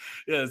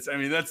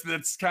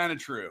kind of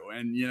true.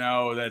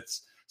 And,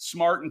 that's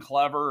smart and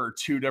clever are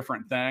 2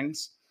 different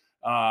things.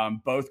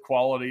 Both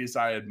qualities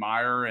I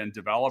admire in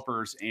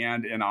developers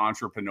and in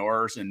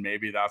entrepreneurs. And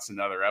maybe that's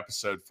another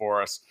episode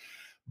for us.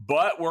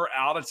 But we're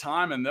out of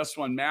time in this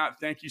one. Matt,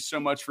 thank you so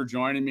much for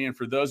joining me. And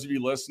for those of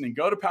you listening,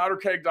 go to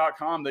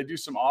powderkeg.com. They do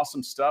some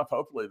awesome stuff.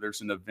 Hopefully there's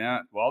an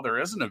event. Well,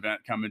 there is an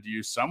event coming to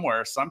you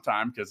somewhere,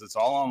 sometime, because it's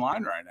all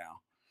online right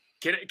now.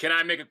 Can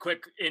I make a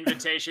quick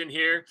invitation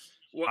here?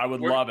 I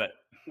would love it.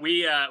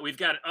 We've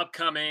got an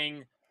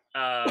upcoming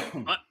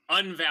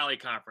Unvalley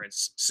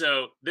conference.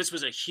 So this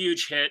was a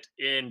huge hit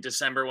in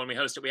December when we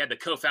hosted. We had the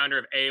co-founder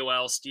of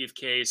AOL, Steve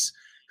Case,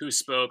 who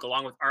spoke,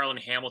 along with Arlen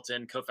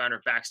Hamilton, co-founder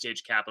of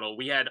Backstage Capital.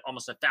 We had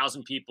almost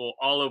 1,000 people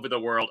all over the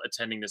world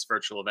attending this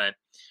virtual event.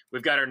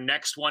 We've got our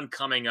next one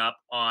coming up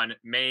on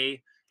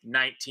May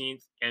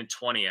 19th and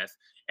 20th.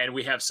 And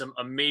we have some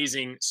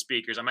amazing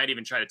speakers. I might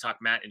even try to talk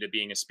Matt into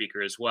being a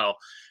speaker as well.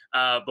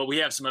 But we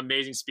have some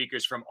amazing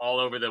speakers from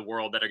all over the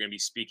world that are going to be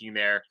speaking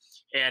there.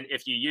 And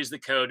if you use the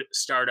code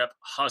Startup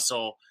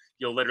Hustle,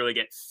 you'll literally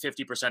get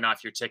 50%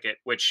 off your ticket,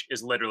 which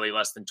is literally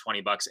less than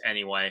 $20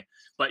 anyway.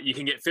 But you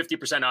can get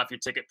 50% off your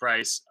ticket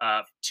price,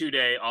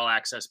 2-day all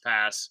access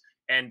pass,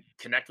 and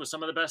connect with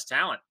some of the best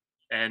talent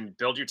and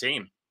build your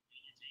team.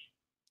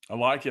 I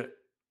like it.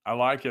 All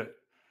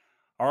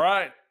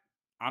right.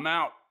 I'm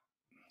out.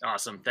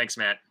 Awesome. Thanks,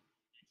 Matt.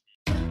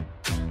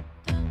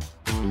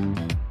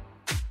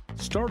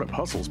 Startup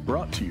Hustles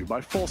brought to you by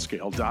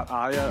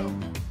Fullscale.io,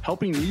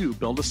 helping you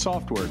build a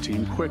software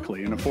team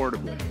quickly and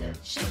affordably.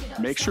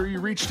 Make sure you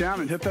reach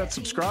down and hit that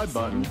subscribe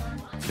button,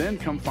 then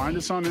come find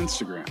us on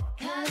Instagram.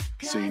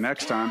 See you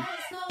next time.